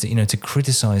realize that, to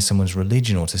criticize someone's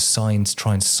religion or to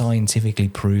try and scientifically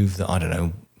prove that, I don't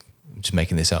know, I'm just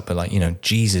making this up, but like,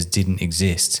 Jesus didn't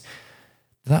exist,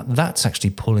 that's actually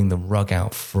pulling the rug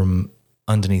out from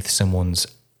underneath someone's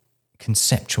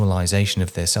conceptualization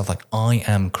of their self. Like, I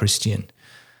am Christian.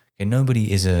 Okay,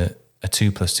 nobody is a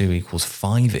 2 + 2 =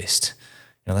 5ist.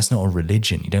 That's not a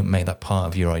religion. You don't make that part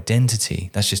of your identity.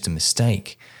 That's just a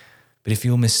mistake. But if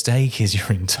your mistake is your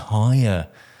entire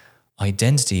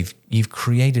identity, you've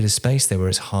created a space there where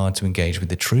it's hard to engage with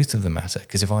the truth of the matter.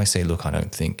 Because if I say, look, I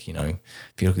don't think, if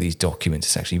you look at these documents,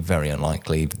 it's actually very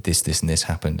unlikely that this, and this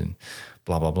happened, and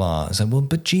blah, blah, blah. It's like, well,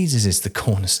 but Jesus is the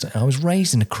cornerstone. I was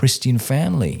raised in a Christian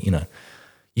family,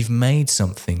 You've made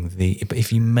something but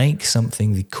if you make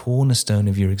something the cornerstone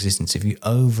of your existence, if you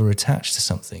over-attach to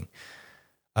something,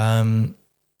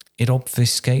 it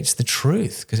obfuscates the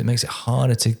truth, because it makes it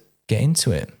harder to get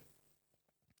into it.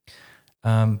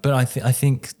 But I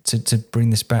think to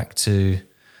bring this back to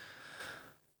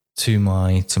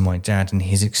my dad and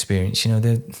his experience,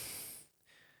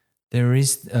 there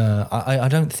is I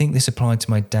don't think this applied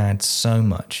to my dad so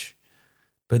much,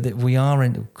 but that we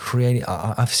are creating.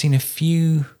 I've seen a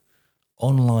few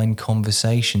online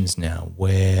conversations now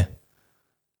where,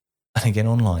 and again,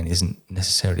 online isn't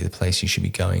necessarily the place you should be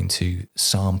going to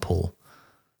sample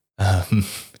the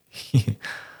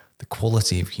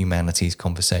quality of humanity's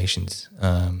conversations.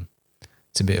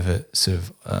 It's a bit of a sort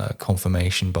of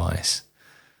confirmation bias.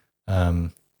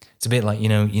 It's a bit like, you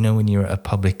know when you're at a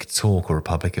public talk or a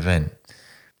public event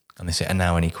and they say, and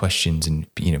now any questions, and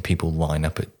people line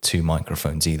up at 2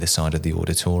 microphones either side of the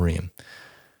auditorium.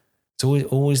 It's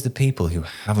always the people who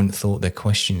haven't thought their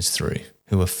questions through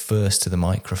who are first to the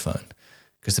microphone,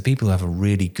 because the people who have a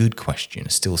really good question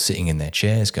are still sitting in their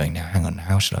chairs going, now hang on,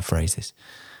 how should I phrase this?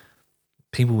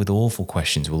 People with awful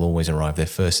questions will always arrive there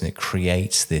first, and it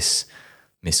creates this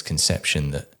misconception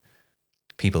that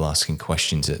people asking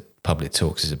questions at public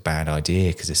talks is a bad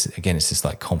idea, because it's this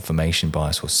like confirmation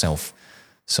bias or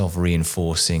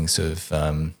self-reinforcing sort of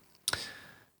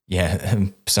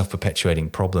self-perpetuating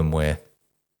problem where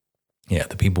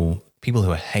the people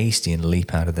who are hasty and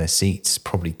leap out of their seats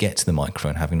probably get to the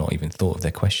microphone having not even thought of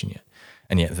their question yet,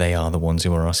 and yet they are the ones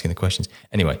who are asking the questions.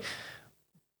 Anyway,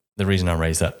 the reason I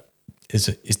raise that is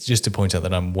just to point out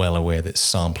that I'm well aware that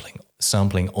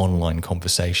sampling online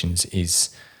conversations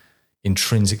is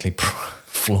intrinsically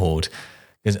flawed,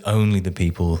 because only the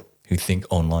people who think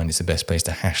online is the best place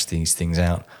to hash these things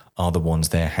out are the ones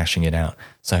there hashing it out.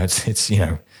 So it's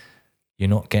you're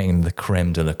not getting the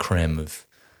creme de la creme of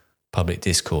public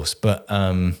discourse. But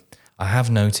I have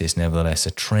noticed, nevertheless,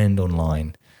 a trend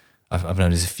online. I've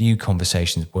noticed a few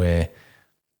conversations where,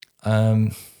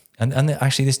 and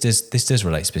actually this does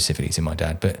relate specifically to my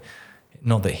dad, but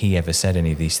not that he ever said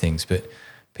any of these things, but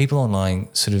people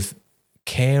online, sort of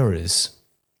carers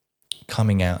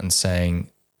coming out and saying,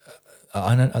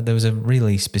 there was a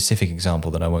really specific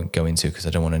example that I won't go into because I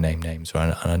don't want to name names,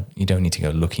 right? And you don't need to go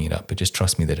looking it up, but just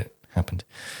trust me that it happened.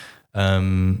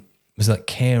 It was like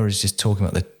carers just talking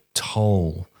about the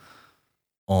toll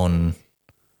on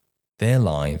their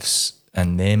lives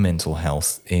and their mental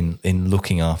health in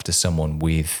looking after someone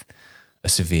with a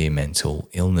severe mental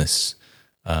illness.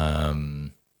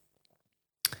 Having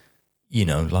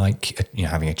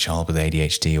a child with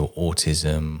ADHD or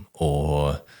autism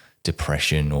or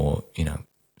depression or,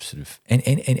 sort of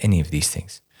any of these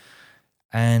things.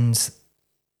 And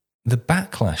the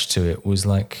backlash to it was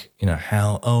like,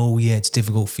 it's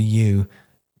difficult for you.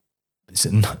 It's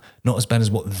not as bad as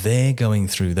what they're going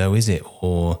through though, is it?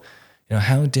 Or,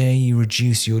 how dare you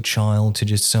reduce your child to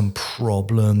just some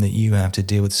problem that you have to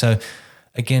deal with? So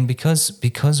again,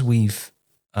 because we've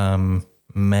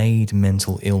made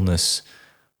mental illness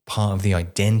part of the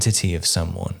identity of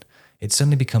someone, it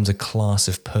suddenly becomes a class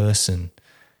of person,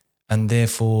 and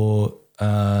therefore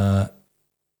now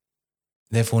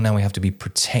we have to be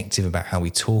protective about how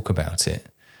we talk about it,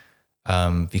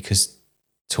 because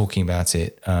talking about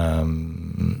it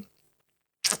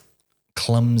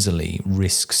clumsily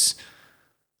risks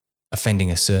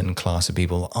offending a certain class of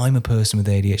people. I'm a person with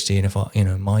ADHD, and if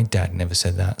my dad never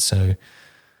said that, so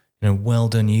well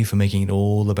done you for making it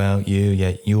all about you.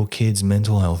 Yeah, your kid's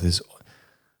mental health is.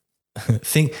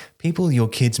 Your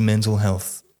kid's mental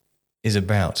health is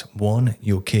about, 1,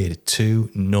 your kid,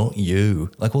 2, not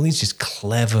you. Like all these just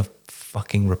clever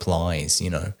fucking replies,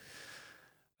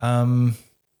 And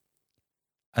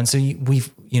so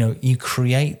you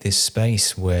create this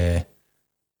space where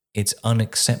it's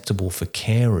unacceptable for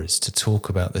carers to talk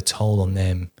about the toll on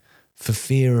them for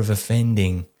fear of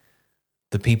offending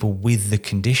the people with the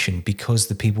condition, because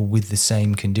the people with the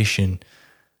same condition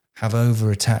have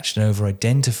over-attached and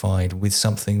over-identified with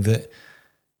something that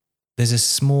there's a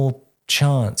small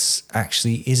chance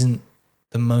actually isn't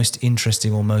the most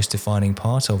interesting or most defining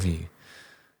part of you.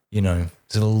 There's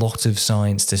a lot of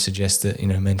science to suggest that,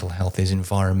 mental health is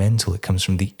environmental. It comes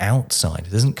from the outside.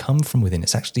 It doesn't come from within.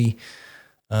 It's actually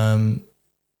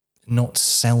not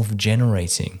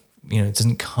self-generating. It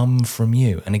doesn't come from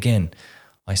you. And again,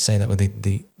 I say that with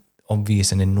the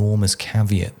obvious and enormous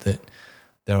caveat that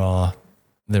there are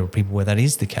people where that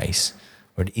is the case,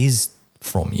 where it is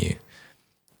from you.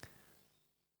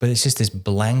 But it's just this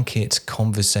blanket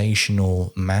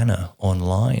conversational manner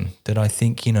online that I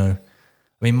think, again,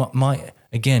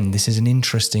 this is an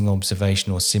interesting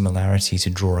observation or similarity to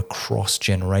draw across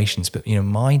generations. But,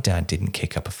 my dad didn't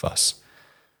kick up a fuss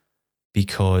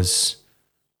because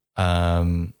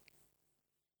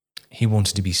he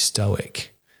wanted to be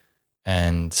stoic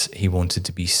and he wanted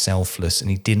to be selfless,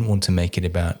 and he didn't want to make it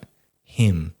about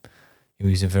him. He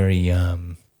was a very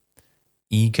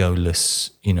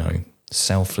egoless,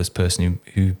 selfless person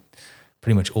who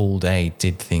pretty much all day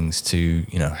did things to,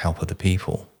 help other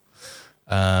people.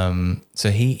 So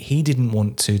he didn't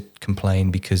want to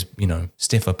complain because,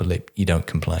 stiff upper lip, you don't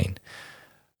complain.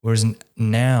 Whereas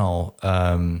now,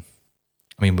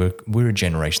 we're a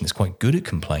generation that's quite good at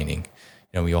complaining.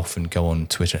 We often go on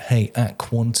Twitter, hey, at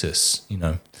Qantas,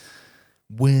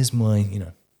 where's my,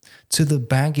 to the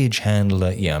baggage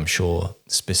handler. Yeah, I'm sure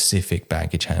specific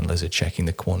baggage handlers are checking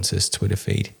the Qantas Twitter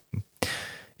feed.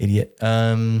 Idiot.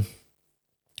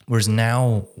 Whereas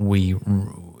now we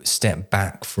step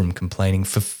back from complaining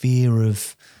for fear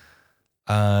of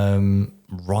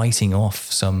writing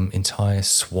off some entire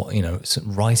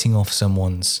writing off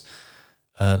someone's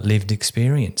lived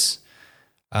experience.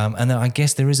 And I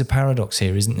guess there is a paradox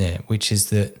here, isn't there? Which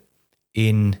is that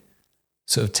in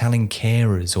sort of telling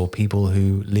carers or people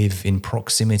who live in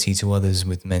proximity to others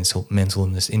with mental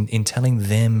illness, in telling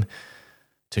them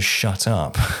to shut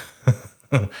up,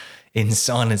 in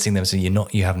silencing them, so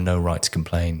you have no right to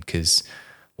complain because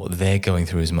what they're going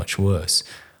through is much worse.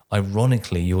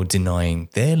 Ironically, you're denying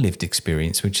their lived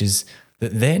experience, which is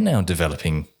that they're now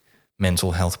developing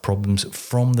mental health problems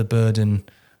from the burden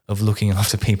of looking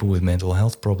after people with mental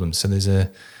health problems. So there's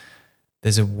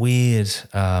a weird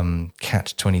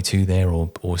catch-22 there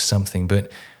or something.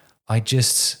 But I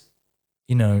just,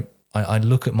 I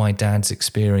look at my dad's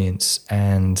experience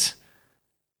and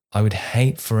I would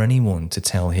hate for anyone to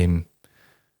tell him,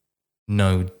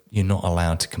 no, you're not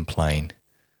allowed to complain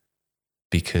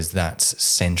because that's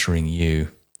centering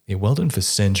you. Yeah, well done for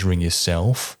centering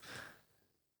yourself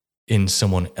in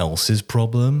someone else's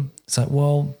problem. It's like,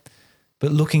 well,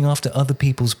 but looking after other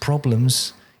people's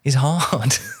problems is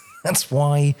hard. That's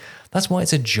why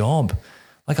it's a job.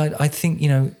 Like I think,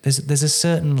 there's a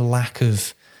certain lack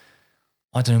of,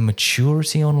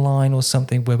 maturity online or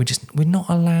something where we're not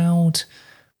allowed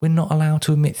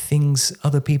to admit things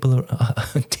other people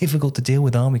are difficult to deal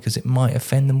with, are we? Because it might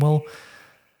offend them. Well,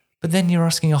 but then you're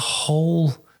asking a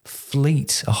whole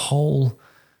fleet, a whole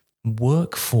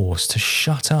workforce to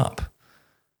shut up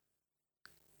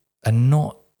and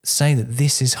not say that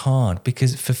this is hard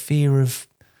because for fear of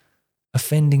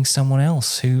offending someone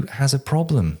else who has a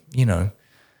problem,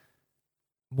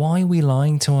 Why are we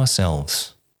lying to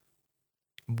ourselves?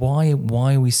 Why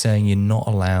are we saying you're not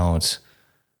allowed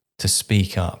to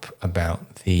speak up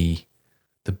about the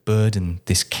burden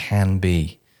this can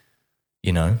be,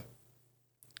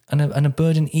 And a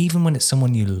burden even when it's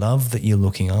someone you love that you're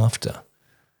looking after.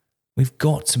 We've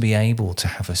got to be able to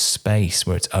have a space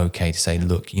where it's okay to say,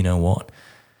 look, you know what?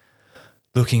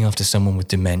 Looking after someone with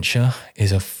dementia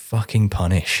is a fucking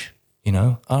punish,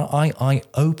 I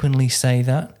openly say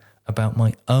that about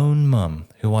my own mum,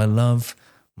 who I love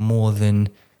more than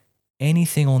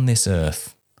anything on this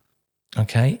earth.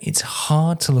 Okay? It's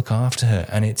hard to look after her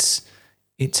and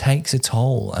it takes a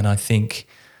toll. And I think,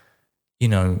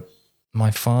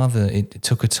 my father, it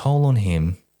took a toll on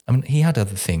him. I mean, he had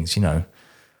other things,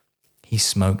 He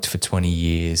smoked for 20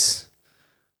 years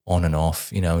on and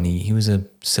off, and he was a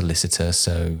solicitor.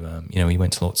 So, he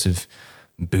went to lots of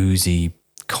boozy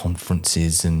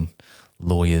conferences and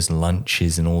lawyers'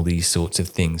 lunches and all these sorts of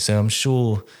things. So I'm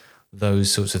sure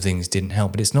those sorts of things didn't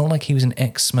help. But it's not like he was an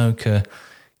ex-smoker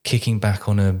kicking back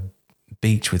on a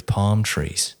beach with palm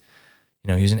trees.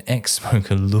 He was an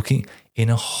ex-smoker looking in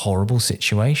a horrible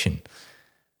situation.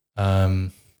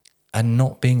 And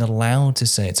not being allowed to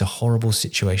say it's a horrible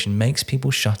situation makes people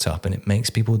shut up and it makes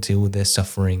people deal with their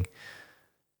suffering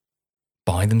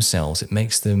by themselves. It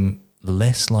makes them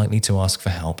less likely to ask for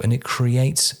help and it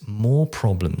creates more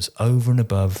problems over and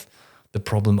above the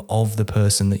problem of the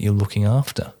person that you're looking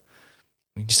after.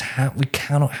 We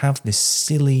cannot have this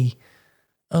silly,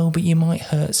 but you might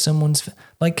hurt someone's,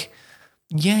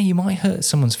 yeah, you might hurt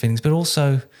someone's feelings, but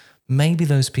also maybe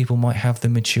those people might have the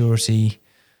maturity.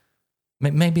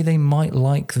 Maybe they might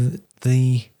like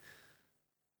the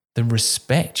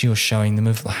respect you're showing them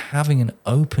of having an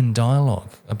open dialogue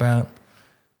about,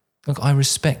 look, I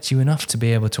respect you enough to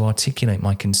be able to articulate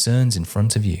my concerns in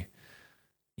front of you.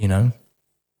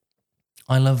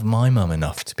 I love my mum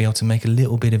enough to be able to make a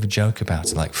little bit of a joke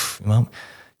about it. Like, Mum,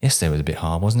 yesterday was a bit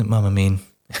hard, wasn't it, Mum? I mean,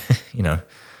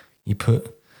 you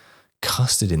put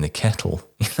custard in the kettle.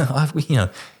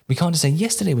 We can't just say,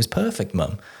 yesterday was perfect,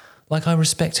 Mum. Like, I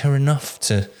respect her enough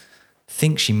to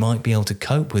think she might be able to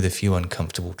cope with a few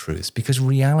uncomfortable truths because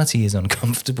reality is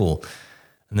uncomfortable.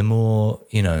 And the more,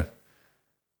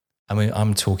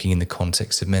 I'm talking in the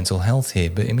context of mental health here,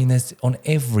 but there's on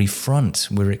every front,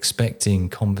 we're expecting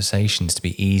conversations to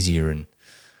be easier and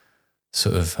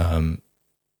sort of,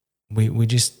 we're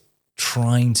just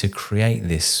trying to create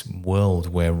this world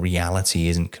where reality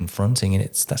isn't confronting and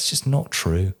that's just not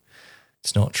true.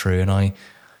 It's not true. And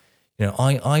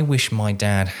I wish my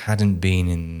dad hadn't been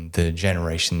in the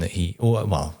generation that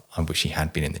I wish he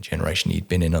had been in the generation he'd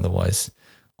been in. Otherwise,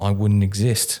 I wouldn't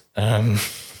exist. I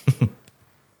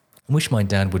wish my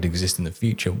dad would exist in the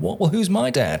future. What? Well, who's my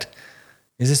dad?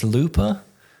 Is this Looper?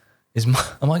 Am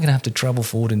I going to have to travel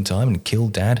forward in time and kill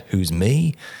Dad? Who's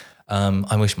me?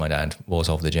 I wish my dad was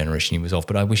of the generation he was of,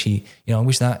 but I wish I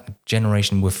wish that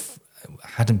generation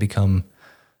hadn't become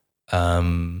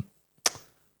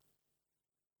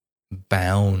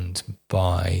bound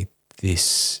by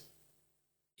this,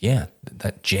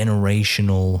 that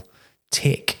generational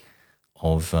tick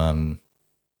of,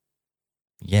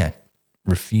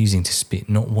 refusing to speak,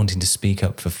 not wanting to speak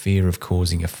up for fear of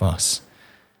causing a fuss.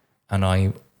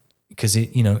 And because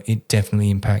it definitely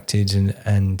impacted,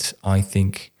 and I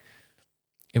think,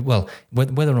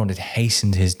 whether or not it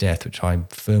hastened his death, which I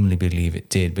firmly believe it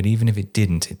did, but even if it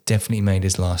didn't, it definitely made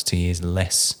his last 2 years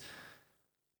less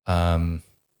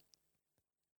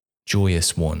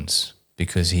joyous ones,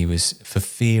 because he was, for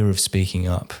fear of speaking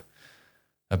up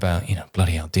about,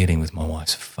 bloody hell, dealing with my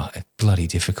wife's bloody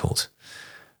difficult.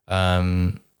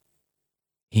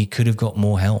 He could have got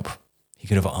more help. He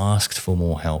could have asked for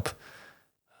more help.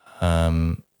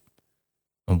 And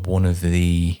one of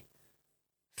the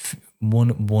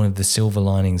silver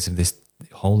linings of this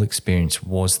whole experience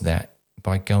was that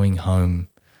by going home,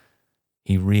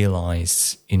 he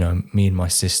realized, me and my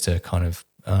sister kind of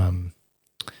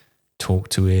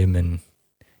talked to him, and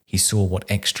he saw what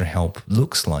extra help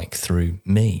looks like through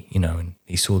me, and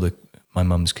he saw my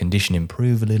mum's condition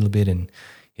improve a little bit, and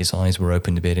his eyes were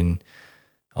opened a bit. And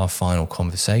our final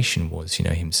conversation was,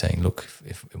 him saying, look,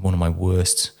 if one of my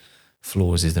worst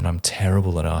flaws is that I'm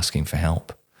terrible at asking for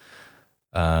help.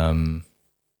 But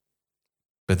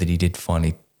that he did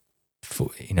finally,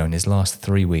 in his last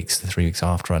 3 weeks, the 3 weeks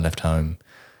after I left home,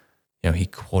 he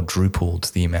quadrupled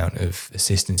the amount of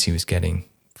assistance he was getting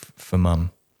for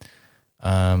mum.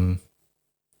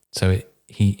 So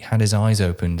he had his eyes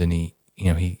opened, and he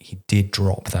did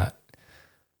drop that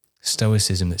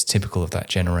stoicism that's typical of that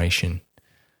generation.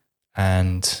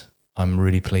 And I'm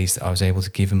really pleased that I was able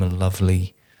to give him a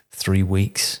lovely 3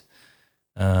 weeks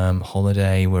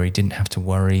holiday where he didn't have to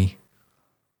worry.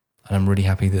 And I'm really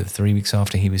happy that 3 weeks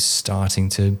after, he was starting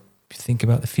to think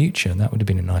about the future, and that would have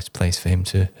been a nice place for him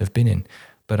to have been in.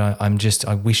 But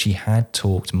I wish he had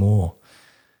talked more.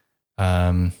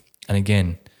 And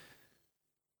again,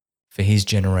 for his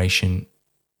generation,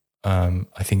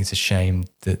 I think it's a shame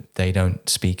that they don't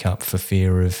speak up for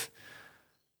fear of,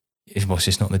 it's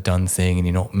just not the done thing, and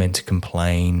you're not meant to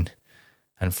complain.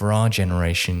 And for our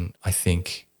generation, I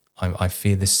think I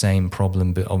fear the same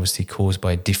problem, but obviously caused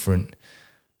by a different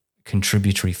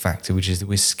contributory factor, which is that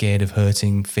we're scared of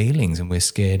hurting feelings, and we're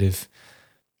scared of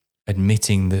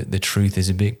admitting that the truth is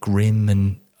a bit grim,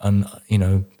 and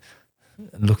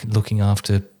looking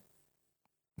after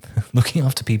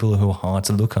people who are hard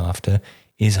to look after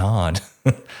is hard.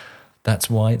 That's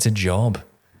why it's a job.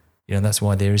 That's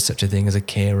why there is such a thing as a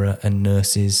carer and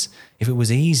nurses. If it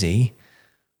was easy,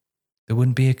 there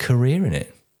wouldn't be a career in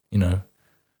it.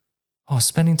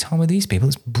 Spending time with these people,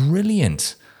 it's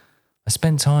brilliant. I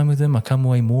spend time with them, I come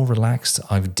away more relaxed,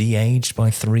 I've de-aged by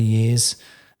 3 years,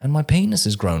 and my penis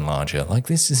has grown larger. Like,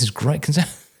 this is great.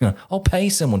 I'll pay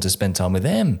someone to spend time with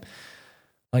them.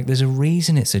 Like, there's a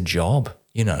reason it's a job,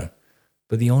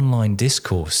 But the online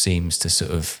discourse seems to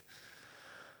sort of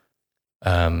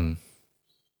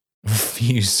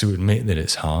refuse to admit that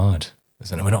it's hard.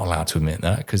 We're not allowed to admit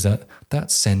that, because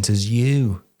that centers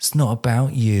you. It's not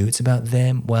about you, it's about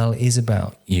them. Well, it is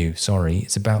about you, sorry.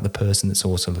 It's about the person that's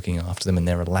also looking after them, and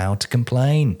they're allowed to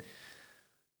complain.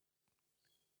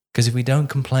 Because if we don't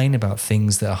complain about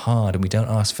things that are hard, and we don't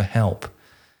ask for help,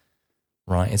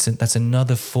 right, that's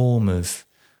another form of,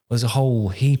 there's a whole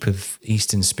heap of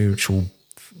Eastern spiritual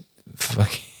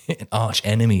fucking arch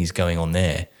enemies going on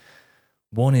there.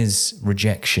 One is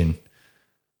rejection,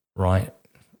 right?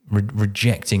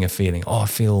 Rejecting a feeling. I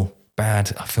feel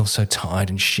bad. I feel so tired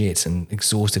and shit and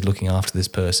exhausted looking after this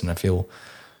person. I feel,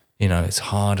 it's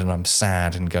hard, and I'm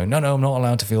sad, and going, no, I'm not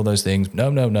allowed to feel those things.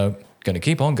 No. Going to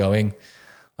keep on going.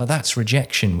 Well, that's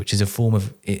rejection, which is a form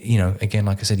of, again,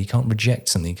 like I said, you can't reject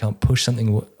something. You can't push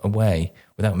something away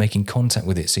without making contact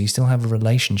with it. So you still have a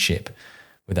relationship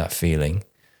with that feeling.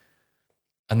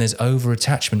 And there's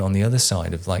over-attachment on the other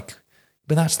side of like,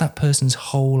 but that's that person's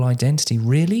whole identity.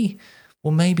 Really?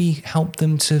 Well, maybe help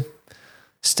them to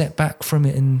step back from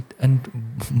it and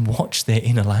watch their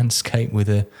inner landscape with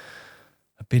a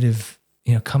bit of,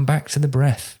 come back to the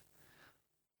breath.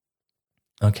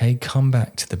 Okay, come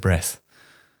back to the breath.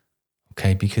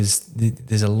 Okay, because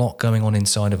there's a lot going on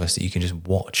inside of us that you can just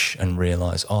watch and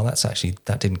realize, oh,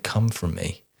 that didn't come from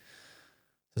me.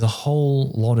 There's a whole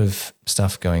lot of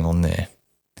stuff going on there.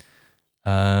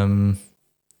 And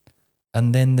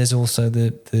then there's also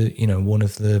the one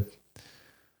of the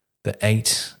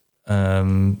eight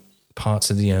parts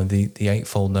of the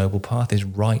Eightfold Noble Path is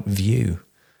right view.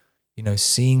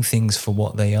 Seeing things for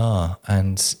what they are,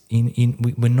 and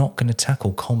we're not going to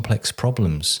tackle complex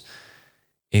problems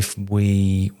if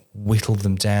we whittle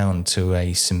them down to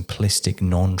a simplistic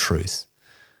non-truth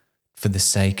for the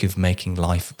sake of making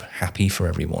life happy for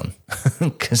everyone.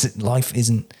 Because life is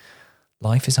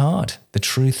hard. The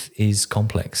truth is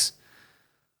complex.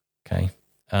 Okay.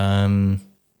 And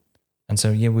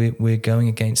so, we're going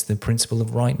against the principle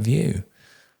of right view.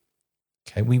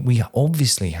 Okay. We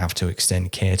obviously have to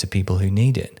extend care to people who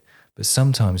need it, but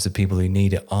sometimes the people who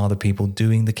need it are the people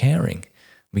doing the caring.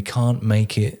 We can't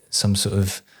make it some sort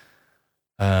of,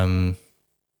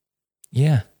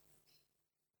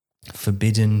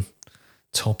 forbidden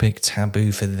topic,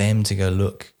 taboo for them to go,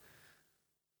 look,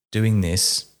 doing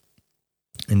this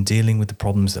and dealing with the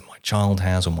problems that my child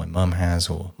has or my mum has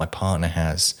or my partner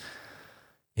has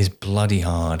is bloody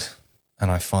hard. And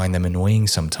I find them annoying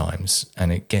sometimes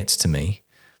and it gets to me.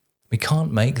 We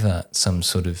can't make that some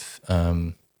sort of,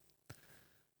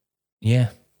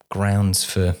 grounds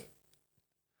for,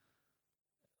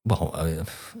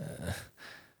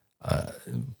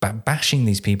 bashing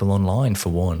these people online for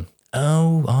one.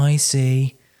 Oh, I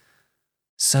see.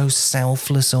 So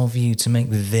selfless of you to make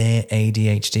their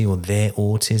ADHD or their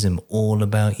autism all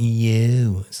about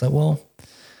you. It's like, well,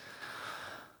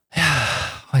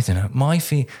 I don't know. My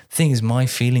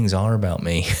feelings are about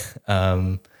me.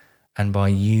 And by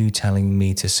you telling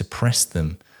me to suppress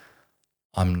them,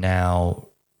 I'm now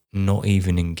not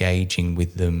even engaging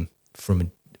with them from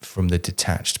the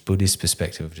detached Buddhist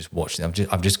perspective of just watching them.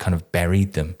 I've just kind of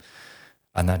buried them.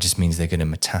 And that just means they're going to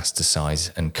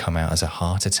metastasize and come out as a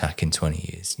heart attack in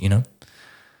 20 years,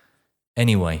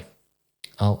 Anyway,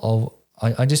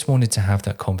 I just wanted to have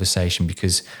that conversation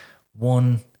because,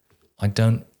 one, I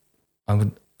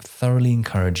would thoroughly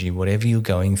encourage you, whatever you're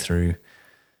going through,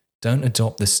 don't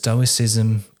adopt the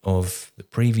stoicism of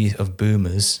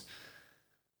boomers,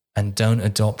 and don't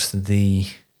adopt the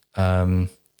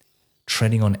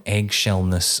treading on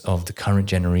eggshellness of the current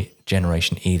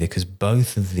generation either, because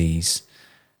both of these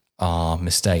are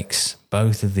mistakes.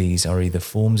 Both of these are either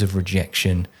forms of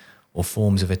rejection or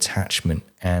forms of attachment.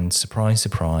 And surprise,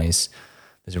 surprise,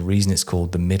 there's a reason it's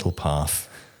called the middle path,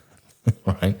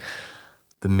 right?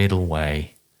 The middle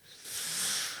way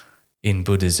in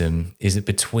Buddhism is that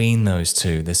between those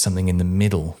two, there's something in the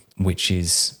middle, which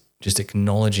is just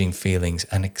acknowledging feelings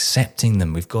and accepting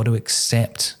them. We've got to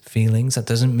accept feelings. That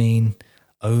doesn't mean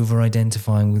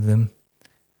over-identifying with them,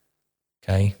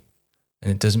 okay?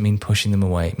 And it doesn't mean pushing them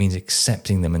away. It means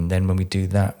accepting them. And then when we do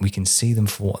that, we can see them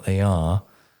for what they are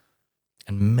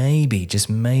and maybe, just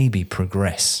maybe,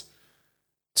 progress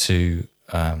to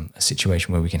a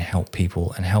situation where we can help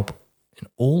people and help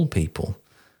all people.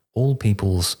 All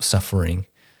people's suffering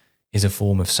is a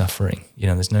form of suffering.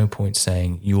 There's no point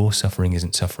saying your suffering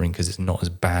isn't suffering because it's not as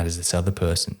bad as this other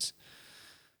person's.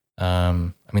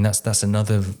 That's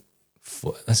another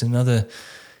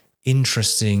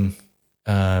interesting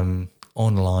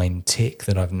online tick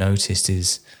that I've noticed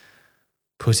is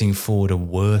putting forward a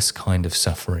worse kind of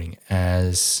suffering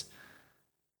as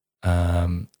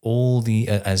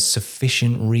as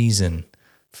sufficient reason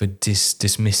for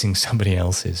dismissing somebody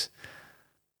else's.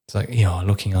 It's like,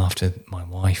 looking after my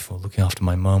wife or looking after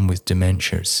my mum with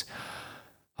dementias.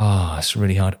 It's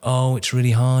really hard. Oh, it's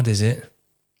really hard, is it?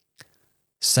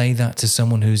 Say that to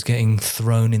someone who's getting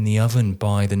thrown in the oven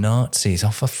by the Nazis.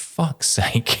 Oh, for fuck's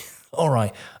sake. All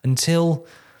right. Until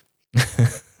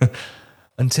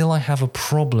I have a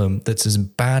problem that's as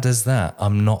bad as that,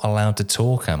 I'm not allowed to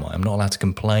talk, am I? I'm not allowed to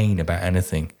complain about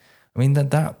anything.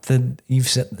 You've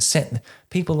set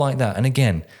people like that. And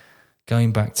again,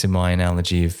 going back to my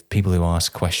analogy of people who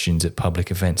ask questions at public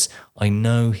events, I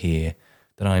know here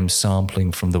that I'm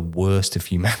sampling from the worst of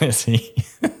humanity.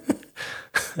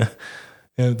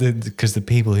 Because the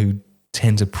people who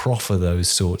tend to proffer those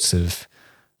sorts of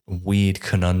weird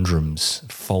conundrums,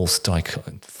 false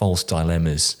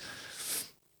dilemmas,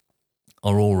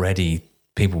 are already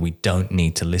people we don't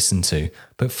need to listen to.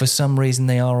 But for some reason,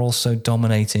 they are also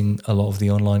dominating a lot of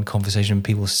the online conversation.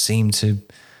 People seem to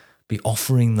be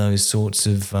offering those sorts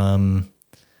of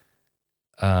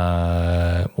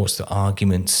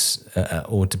arguments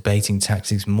or debating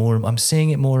tactics more. I'm seeing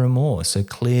it more and more. So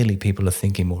clearly people are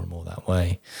thinking more and more that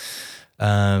way.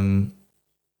 But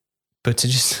to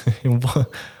just,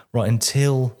 right,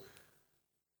 until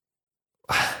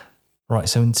right.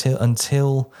 So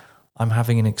until I'm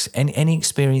having any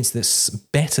experience that's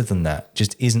better than that,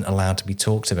 just isn't allowed to be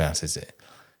talked about, is it?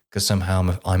 Because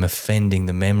somehow I'm offending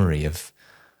the memory of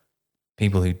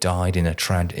people who died in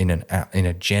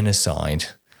a genocide.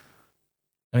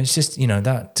 And it's just,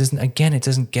 that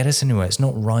doesn't get us anywhere. It's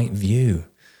not right view.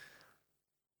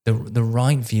 The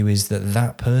right view is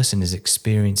that person is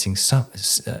experiencing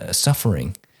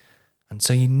suffering. And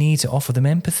so you need to offer them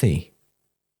empathy.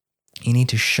 You need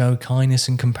to show kindness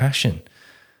and compassion,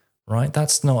 right?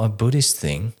 That's not a Buddhist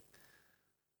thing,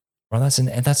 right?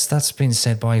 That's been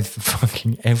said by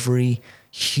fucking every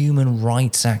human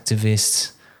rights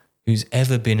activist who's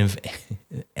ever been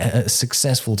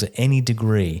successful to any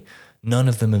degree. None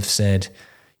of them have said,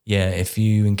 yeah, if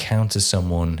you encounter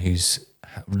someone who's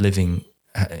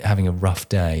having a rough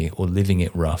day or living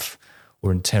it rough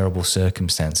or in terrible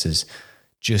circumstances,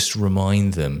 just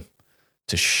remind them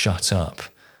to shut up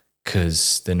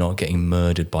because they're not getting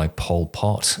murdered by Pol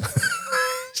Pot.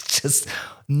 Just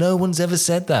no one's ever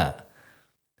said that.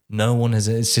 No one has.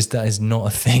 It's just that is not a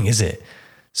thing, is it?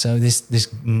 So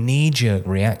this knee-jerk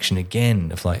reaction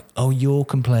again of like, oh, you're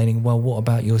complaining. Well, what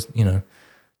about your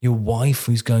wife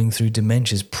who's going through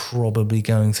dementia is probably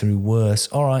going through worse.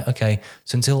 All right, okay.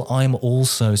 So until I'm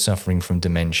also suffering from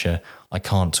dementia, I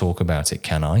can't talk about it,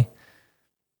 can I?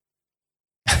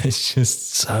 It's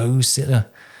just so silly.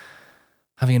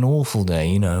 Having an awful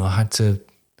day, I had to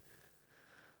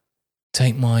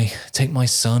take my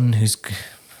son who's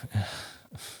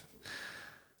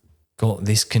got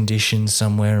this condition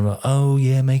somewhere and oh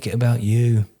yeah, make it about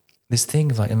you. This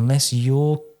thing of like, unless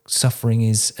your suffering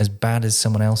is as bad as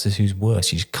someone else's who's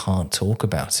worse, you just can't talk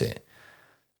about it.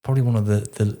 Probably one of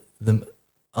the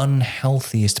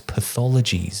unhealthiest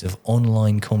pathologies of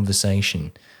online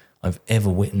conversation I've ever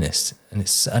witnessed, and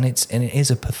it is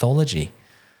a pathology.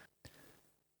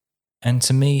 And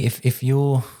to me, if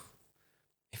your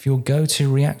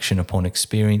go-to reaction upon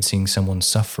experiencing someone's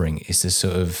suffering is to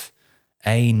sort of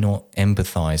A, not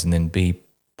empathize, and then B,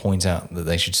 point out that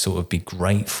they should sort of be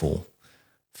grateful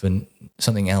for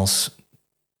something else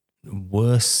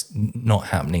worse not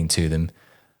happening to them,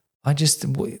 is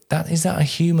that a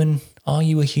human? Are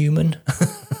you a human?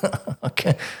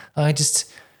 Okay, I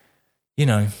just,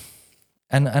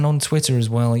 and on Twitter as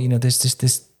well, there's just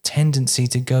this tendency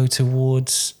to go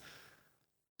towards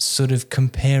sort of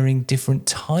comparing different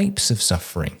types of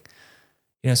suffering.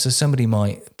 So somebody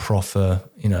might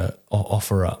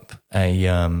offer up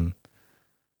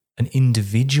an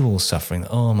individual suffering.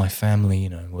 Oh, my family,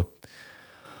 were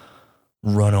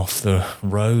run off the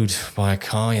road by a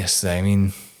car yesterday. I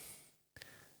mean,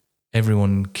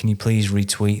 everyone, can you please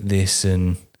retweet this?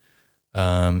 And,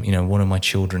 one of my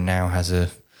children now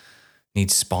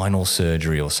needs spinal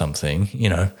surgery or something,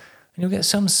 and you'll get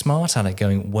some smart aleck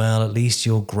going, well, at least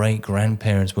your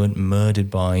great-grandparents weren't murdered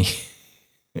by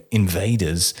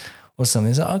invaders or something.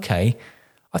 It's like, okay,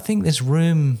 I think there's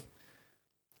room.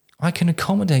 I can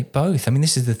accommodate both. I mean,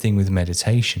 this is the thing with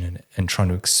meditation and trying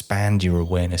to expand your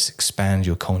awareness, expand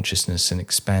your consciousness, and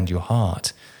expand your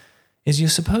heart, is you're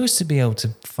supposed to be able to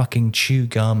fucking chew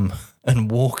gum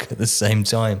and walk at the same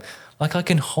time. Like, I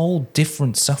can hold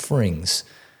different sufferings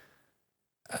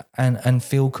and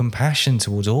feel compassion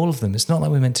towards all of them. It's not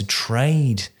like we're meant to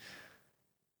trade,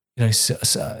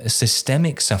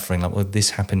 systemic suffering. Like, well,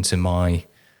 this happened to my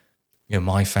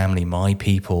family, my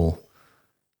people,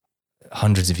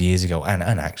 hundreds of years ago,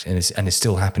 and it's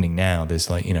still happening now. There's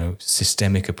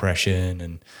systemic oppression,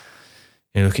 and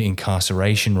look at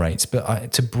incarceration rates.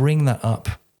 But to bring that up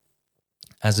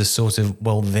as a sort of,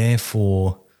 well,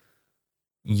 therefore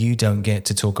you don't get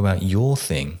to talk about your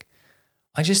thing.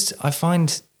 I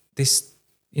find this,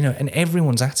 and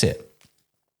everyone's at it.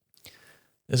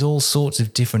 There's all sorts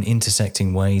of different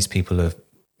intersecting ways people are,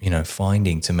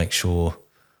 finding to make sure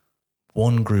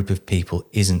one group of people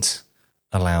isn't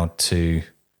allowed to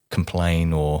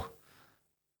complain, or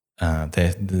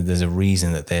there's a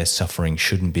reason that their suffering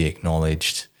shouldn't be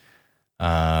acknowledged.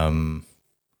 And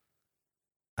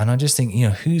I just think,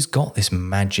 who's got this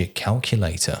magic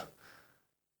calculator?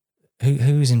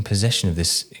 Who's in possession of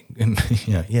this,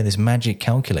 this magic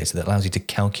calculator that allows you to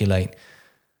calculate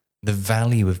the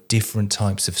value of different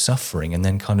types of suffering and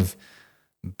then kind of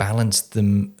balance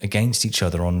them against each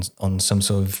other on some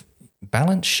sort of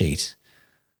balance sheet?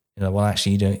 Well,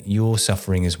 actually, your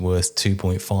suffering is worth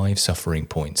 2.5 suffering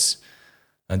points.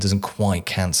 It doesn't quite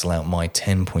cancel out my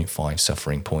 10.5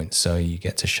 suffering points, so you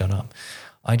get to shut up.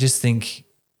 I just think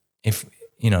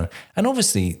and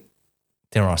obviously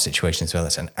there are situations where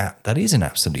that is an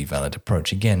absolutely valid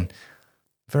approach. Again,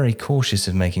 very cautious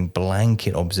of making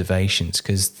blanket observations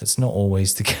because that's not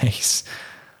always the case.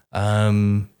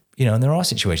 And there are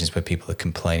situations where people are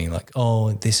complaining like,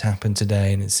 oh, this happened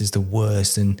today and this is the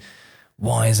worst. And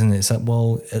why isn't it? It's like,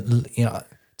 well,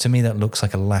 to me, that looks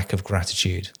like a lack of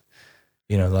gratitude.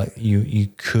 Like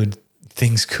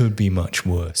things could be much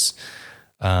worse.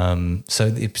 So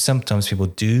if sometimes people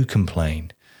do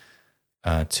complain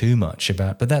too much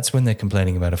but that's when they're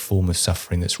complaining about a form of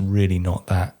suffering that's really not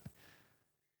that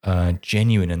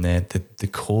genuine, and the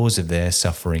cause of their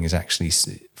suffering is actually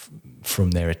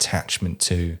from their attachment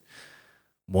to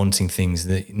wanting things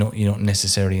that you're not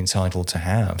necessarily entitled to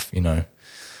have.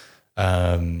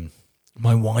 My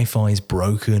Wi-Fi is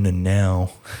broken, and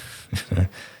now,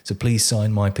 so please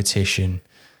sign my petition.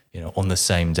 On the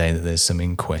same day that there's some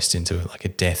inquest into like a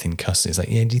death in custody. It's like,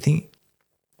 yeah, do you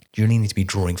really need to be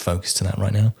drawing focus to that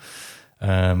right now?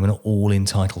 We're not all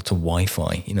entitled to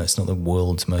Wi-Fi. It's not the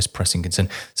world's most pressing concern.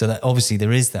 So that obviously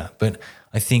there is that, but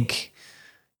I think,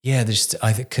 yeah,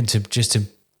 to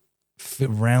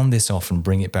round this off and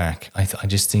bring it back, I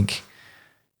just think,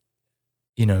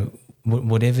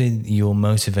 whatever your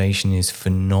motivation is for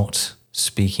not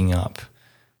speaking up,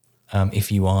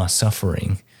 if you are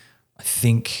suffering, I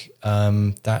think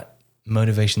that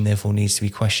motivation therefore needs to be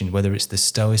questioned, whether it's the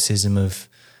stoicism of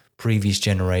previous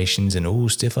generations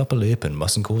and stiff upper lip and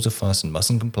mustn't cause a fuss and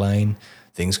mustn't complain.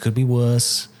 Things could be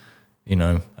worse.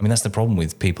 That's the problem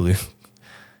with people who,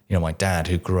 my dad,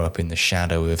 who grew up in the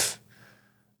shadow of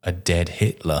a dead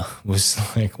Hitler, was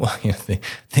like, well,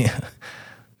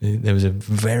 there was a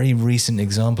very recent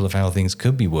example of how things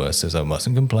could be worse. So I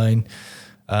mustn't complain.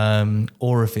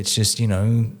 Or if it's just,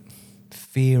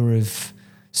 fear of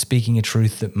speaking a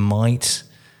truth that might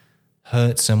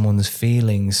hurt someone's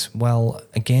feelings. Well,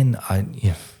 again, I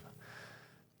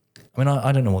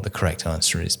don't know what the correct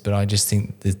answer is, but I just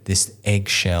think that this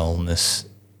eggshellness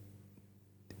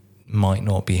might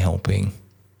not be helping,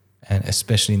 and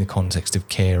especially in the context of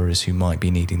carers who might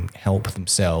be needing help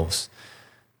themselves,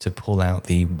 to pull out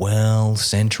the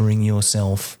centering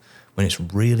yourself when it's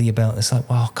really about, it's like,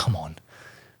 well, come on.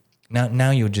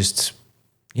 Now you're just,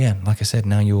 like I said,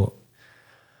 now you're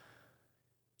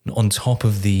on top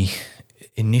of the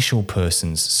initial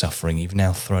person's suffering. You've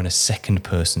now thrown a second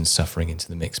person's suffering into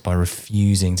the mix by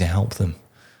refusing to help them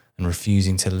and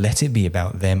refusing to let it be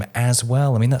about them as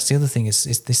well. That's the other thing. It's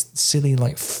this silly,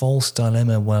 like, false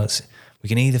dilemma where we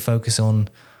can either focus on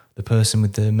the person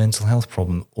with the mental health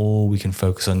problem, or we can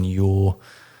focus on your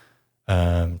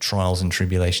trials and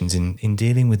tribulations in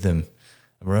dealing with them.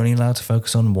 We're only allowed to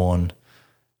focus on one.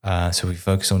 So if we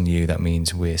focus on you, that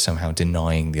means we're somehow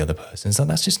denying the other person. So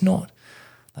that's just not,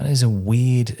 that is a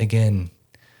weird, again,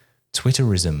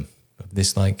 Twitterism of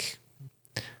this, like,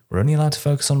 we're only allowed to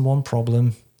focus on one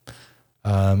problem,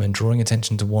 and drawing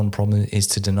attention to one problem is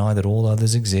to deny that all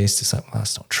others exist. It's like, well,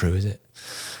 that's not true, is it?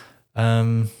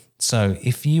 So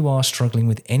if you are struggling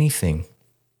with anything,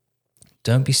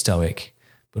 don't be stoic,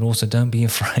 but also don't be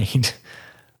afraid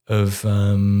of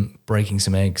breaking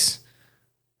some eggs.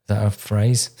 Is that a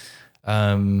phrase?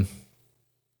 You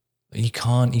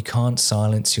can't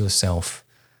silence yourself.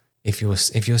 If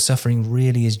your suffering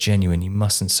really is genuine, you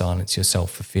mustn't silence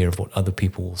yourself for fear of what other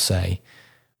people will say.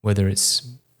 Whether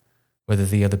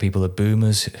the other people are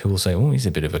boomers who will say, "Oh, he's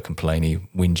a bit of a complainy,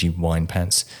 whingy wine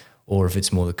pants," or if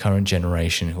it's more the current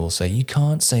generation who will say, "You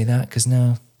can't say that because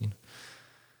now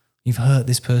you've hurt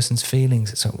this person's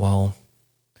feelings." It's like, well,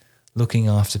 looking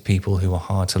after people who are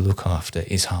hard to look after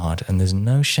is hard, and there's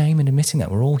no shame in admitting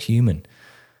that. We're all human.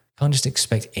 Can't just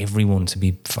expect everyone to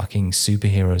be fucking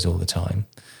superheroes all the time.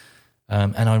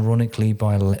 And ironically,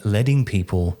 by letting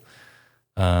people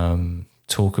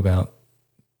talk about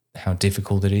how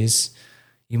difficult it is,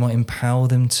 you might empower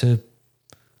them to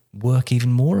work even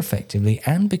more effectively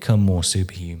and become more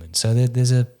superhuman. So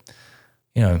there's a,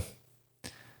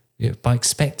 by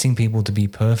expecting people to be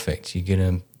perfect,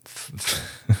 you're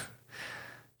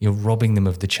robbing them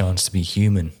of the chance to be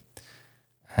human.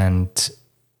 And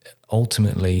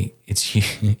ultimately,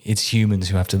 it's humans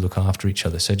who have to look after each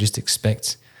other. So just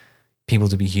expect people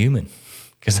to be human,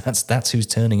 because that's who's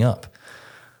turning up.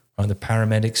 Right? The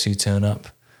paramedics who turn up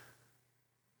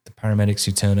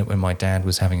when my dad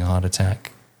was having a heart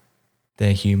attack,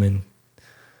 they're human.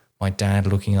 My dad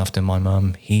looking after my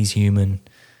mum, he's human.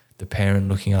 The parent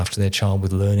looking after their child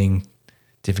with learning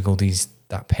difficulties,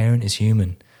 that parent is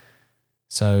human.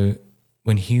 So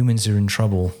when humans are in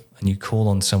trouble and you call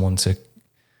on someone to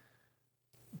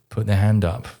put their hand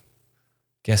up,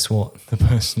 guess what? The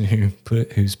person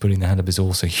who's putting their hand up is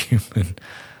also human.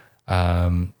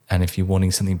 And if you're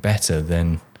wanting something better,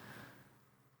 then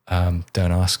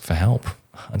don't ask for help.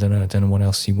 I don't know what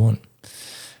else you want.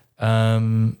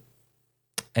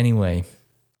 Anyway,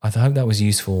 I hope that was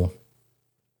useful.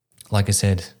 like I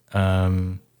said,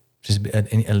 just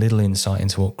a little insight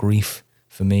into what grief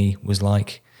for me was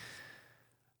like,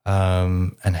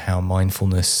 and how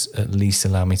mindfulness at least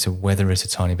allowed me to weather it a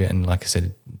tiny bit. And like I said,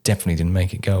 it definitely didn't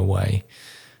make it go away.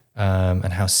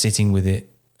 And how sitting with it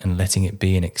and letting it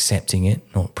be and accepting it,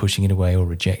 not pushing it away or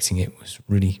rejecting it, was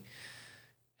really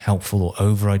helpful, or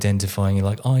over-identifying it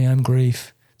like, I am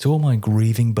grief. To all my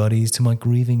grieving buddies, to my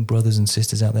grieving brothers and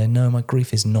sisters out there, no, my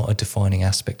grief is not a defining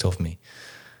aspect of me.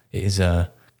 It is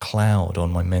a cloud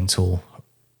on my mental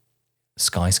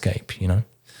skyscape, you know?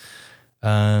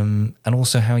 And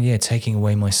also how, taking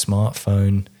away my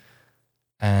smartphone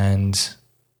and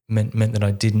meant that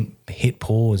I didn't hit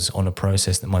pause on a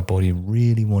process that my body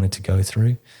really wanted to go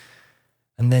through.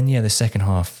 And then, the second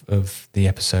half of the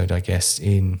episode, I guess,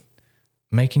 in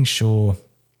making sure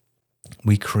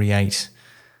we create,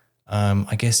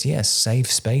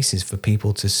 safe spaces for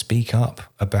people to speak up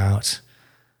about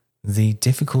the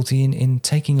difficulty in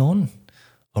taking on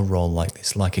a role like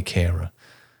this, like a carer.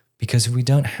 Because if we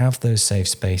don't have those safe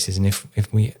spaces, and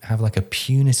if we have like a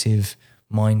punitive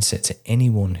mindset to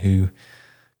anyone who,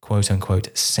 quote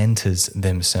unquote, centers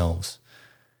themselves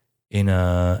in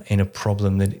a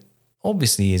problem that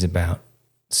obviously is about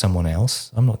someone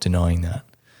else, I'm not denying that.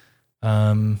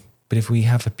 But if we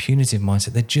have a punitive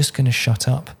mindset, they're just going to shut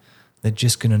up. They're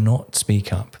just going to not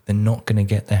speak up. They're not going to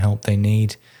get the help they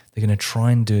need. They're going to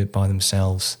try and do it by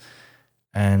themselves,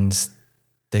 and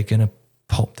they're going to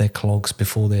pop their clogs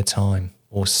before their time,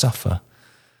 or suffer,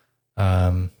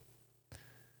 as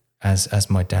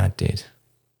my dad did.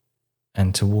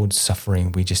 And towards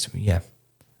suffering, we just,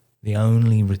 the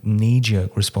only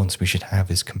knee-jerk response we should have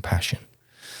is compassion.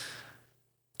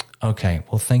 Okay,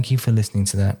 well, thank you for listening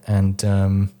to that.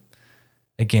 And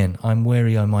again, I'm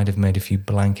wary I might have made a few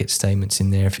blanket statements in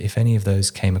there. If any of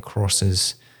those came across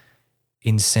as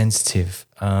insensitive,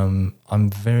 I'm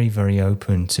very, very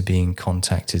open to being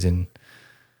contacted, and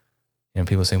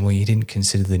people saying, well, you didn't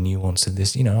consider the nuance of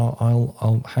this.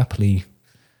 I'll happily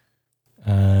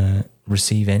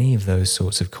receive any of those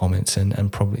sorts of comments,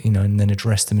 and probably, and then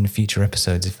address them in future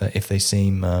episodes if they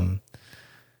seem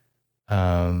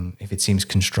if it seems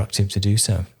constructive to do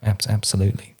so.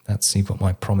 Absolutely. You've got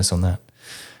my promise on that.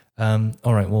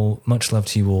 All right. Well, much love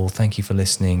to you all. Thank you for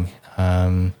listening.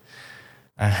 And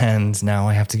now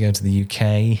I have to go to the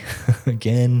UK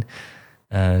again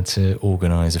to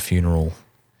organise a funeral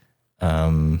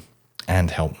and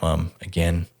help Mum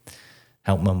again.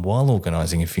 Help Mum while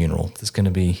organising a funeral. That's going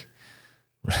to be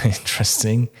really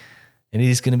interesting. It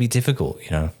is going to be difficult,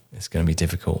 It's going to be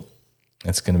difficult.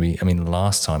 It's going to be,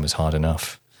 last time was hard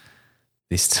enough.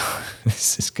 This time,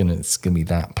 it's going to be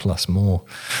that plus more.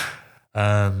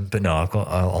 But no,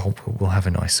 we'll have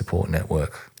a nice support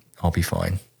network. I'll be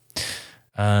fine.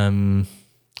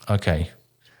 Okay.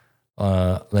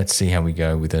 Let's see how we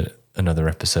go with another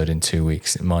episode in 2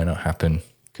 weeks. It might not happen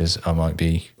because I might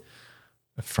be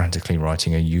frantically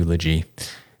writing a eulogy.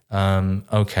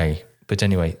 Okay. But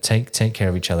anyway, take care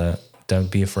of each other. Don't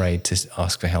be afraid to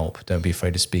ask for help. Don't be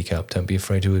afraid to speak up. Don't be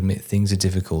afraid to admit things are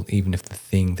difficult, even if the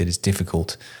thing that is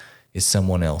difficult is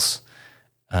someone else.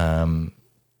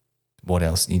 What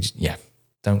else?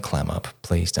 Don't clam up.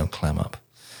 Please don't clam up.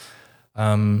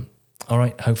 All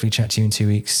right, hopefully chat to you in 2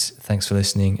 weeks. Thanks for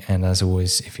listening. And as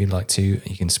always, if you'd like to,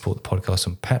 you can support the podcast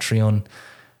on Patreon.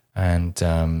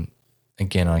 And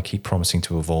again, I keep promising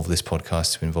to evolve this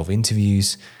podcast to involve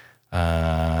interviews.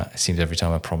 It seems every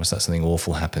time I promise that something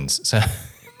awful happens. So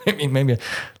maybe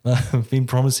I've been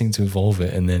promising to evolve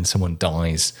it and then someone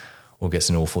dies or gets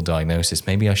an awful diagnosis.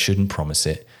 Maybe I shouldn't promise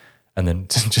it, and then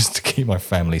just to keep my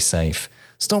family safe,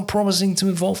 stop promising to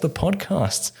evolve the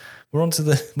podcast. We're on to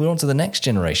the next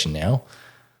generation now.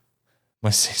 My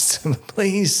sister,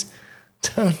 please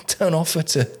don't offer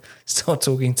to start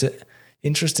talking to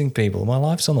interesting people. My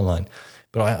life's on the line.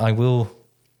 But I will,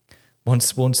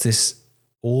 once this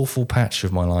awful patch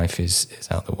of my life is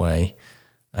out the way,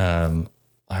 I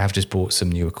have just bought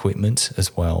some new equipment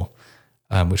as well,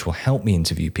 which will help me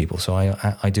interview people. So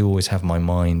I do always have my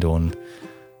mind on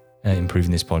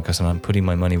improving this podcast, and I'm putting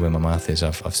my money where my mouth is.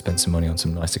 I've spent some money on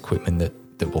some nice equipment that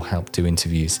will help do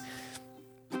interviews.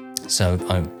 So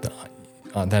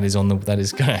that is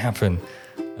going to happen.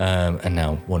 And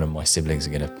now one of my siblings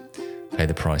are going to pay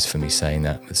the price for me saying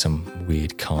that with some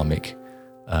weird karmic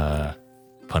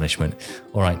punishment.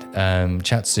 All right.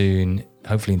 Chat soon.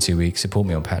 Hopefully in 2 weeks. Support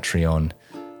me on Patreon.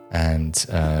 And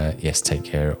yes, take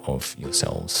care of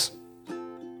yourselves.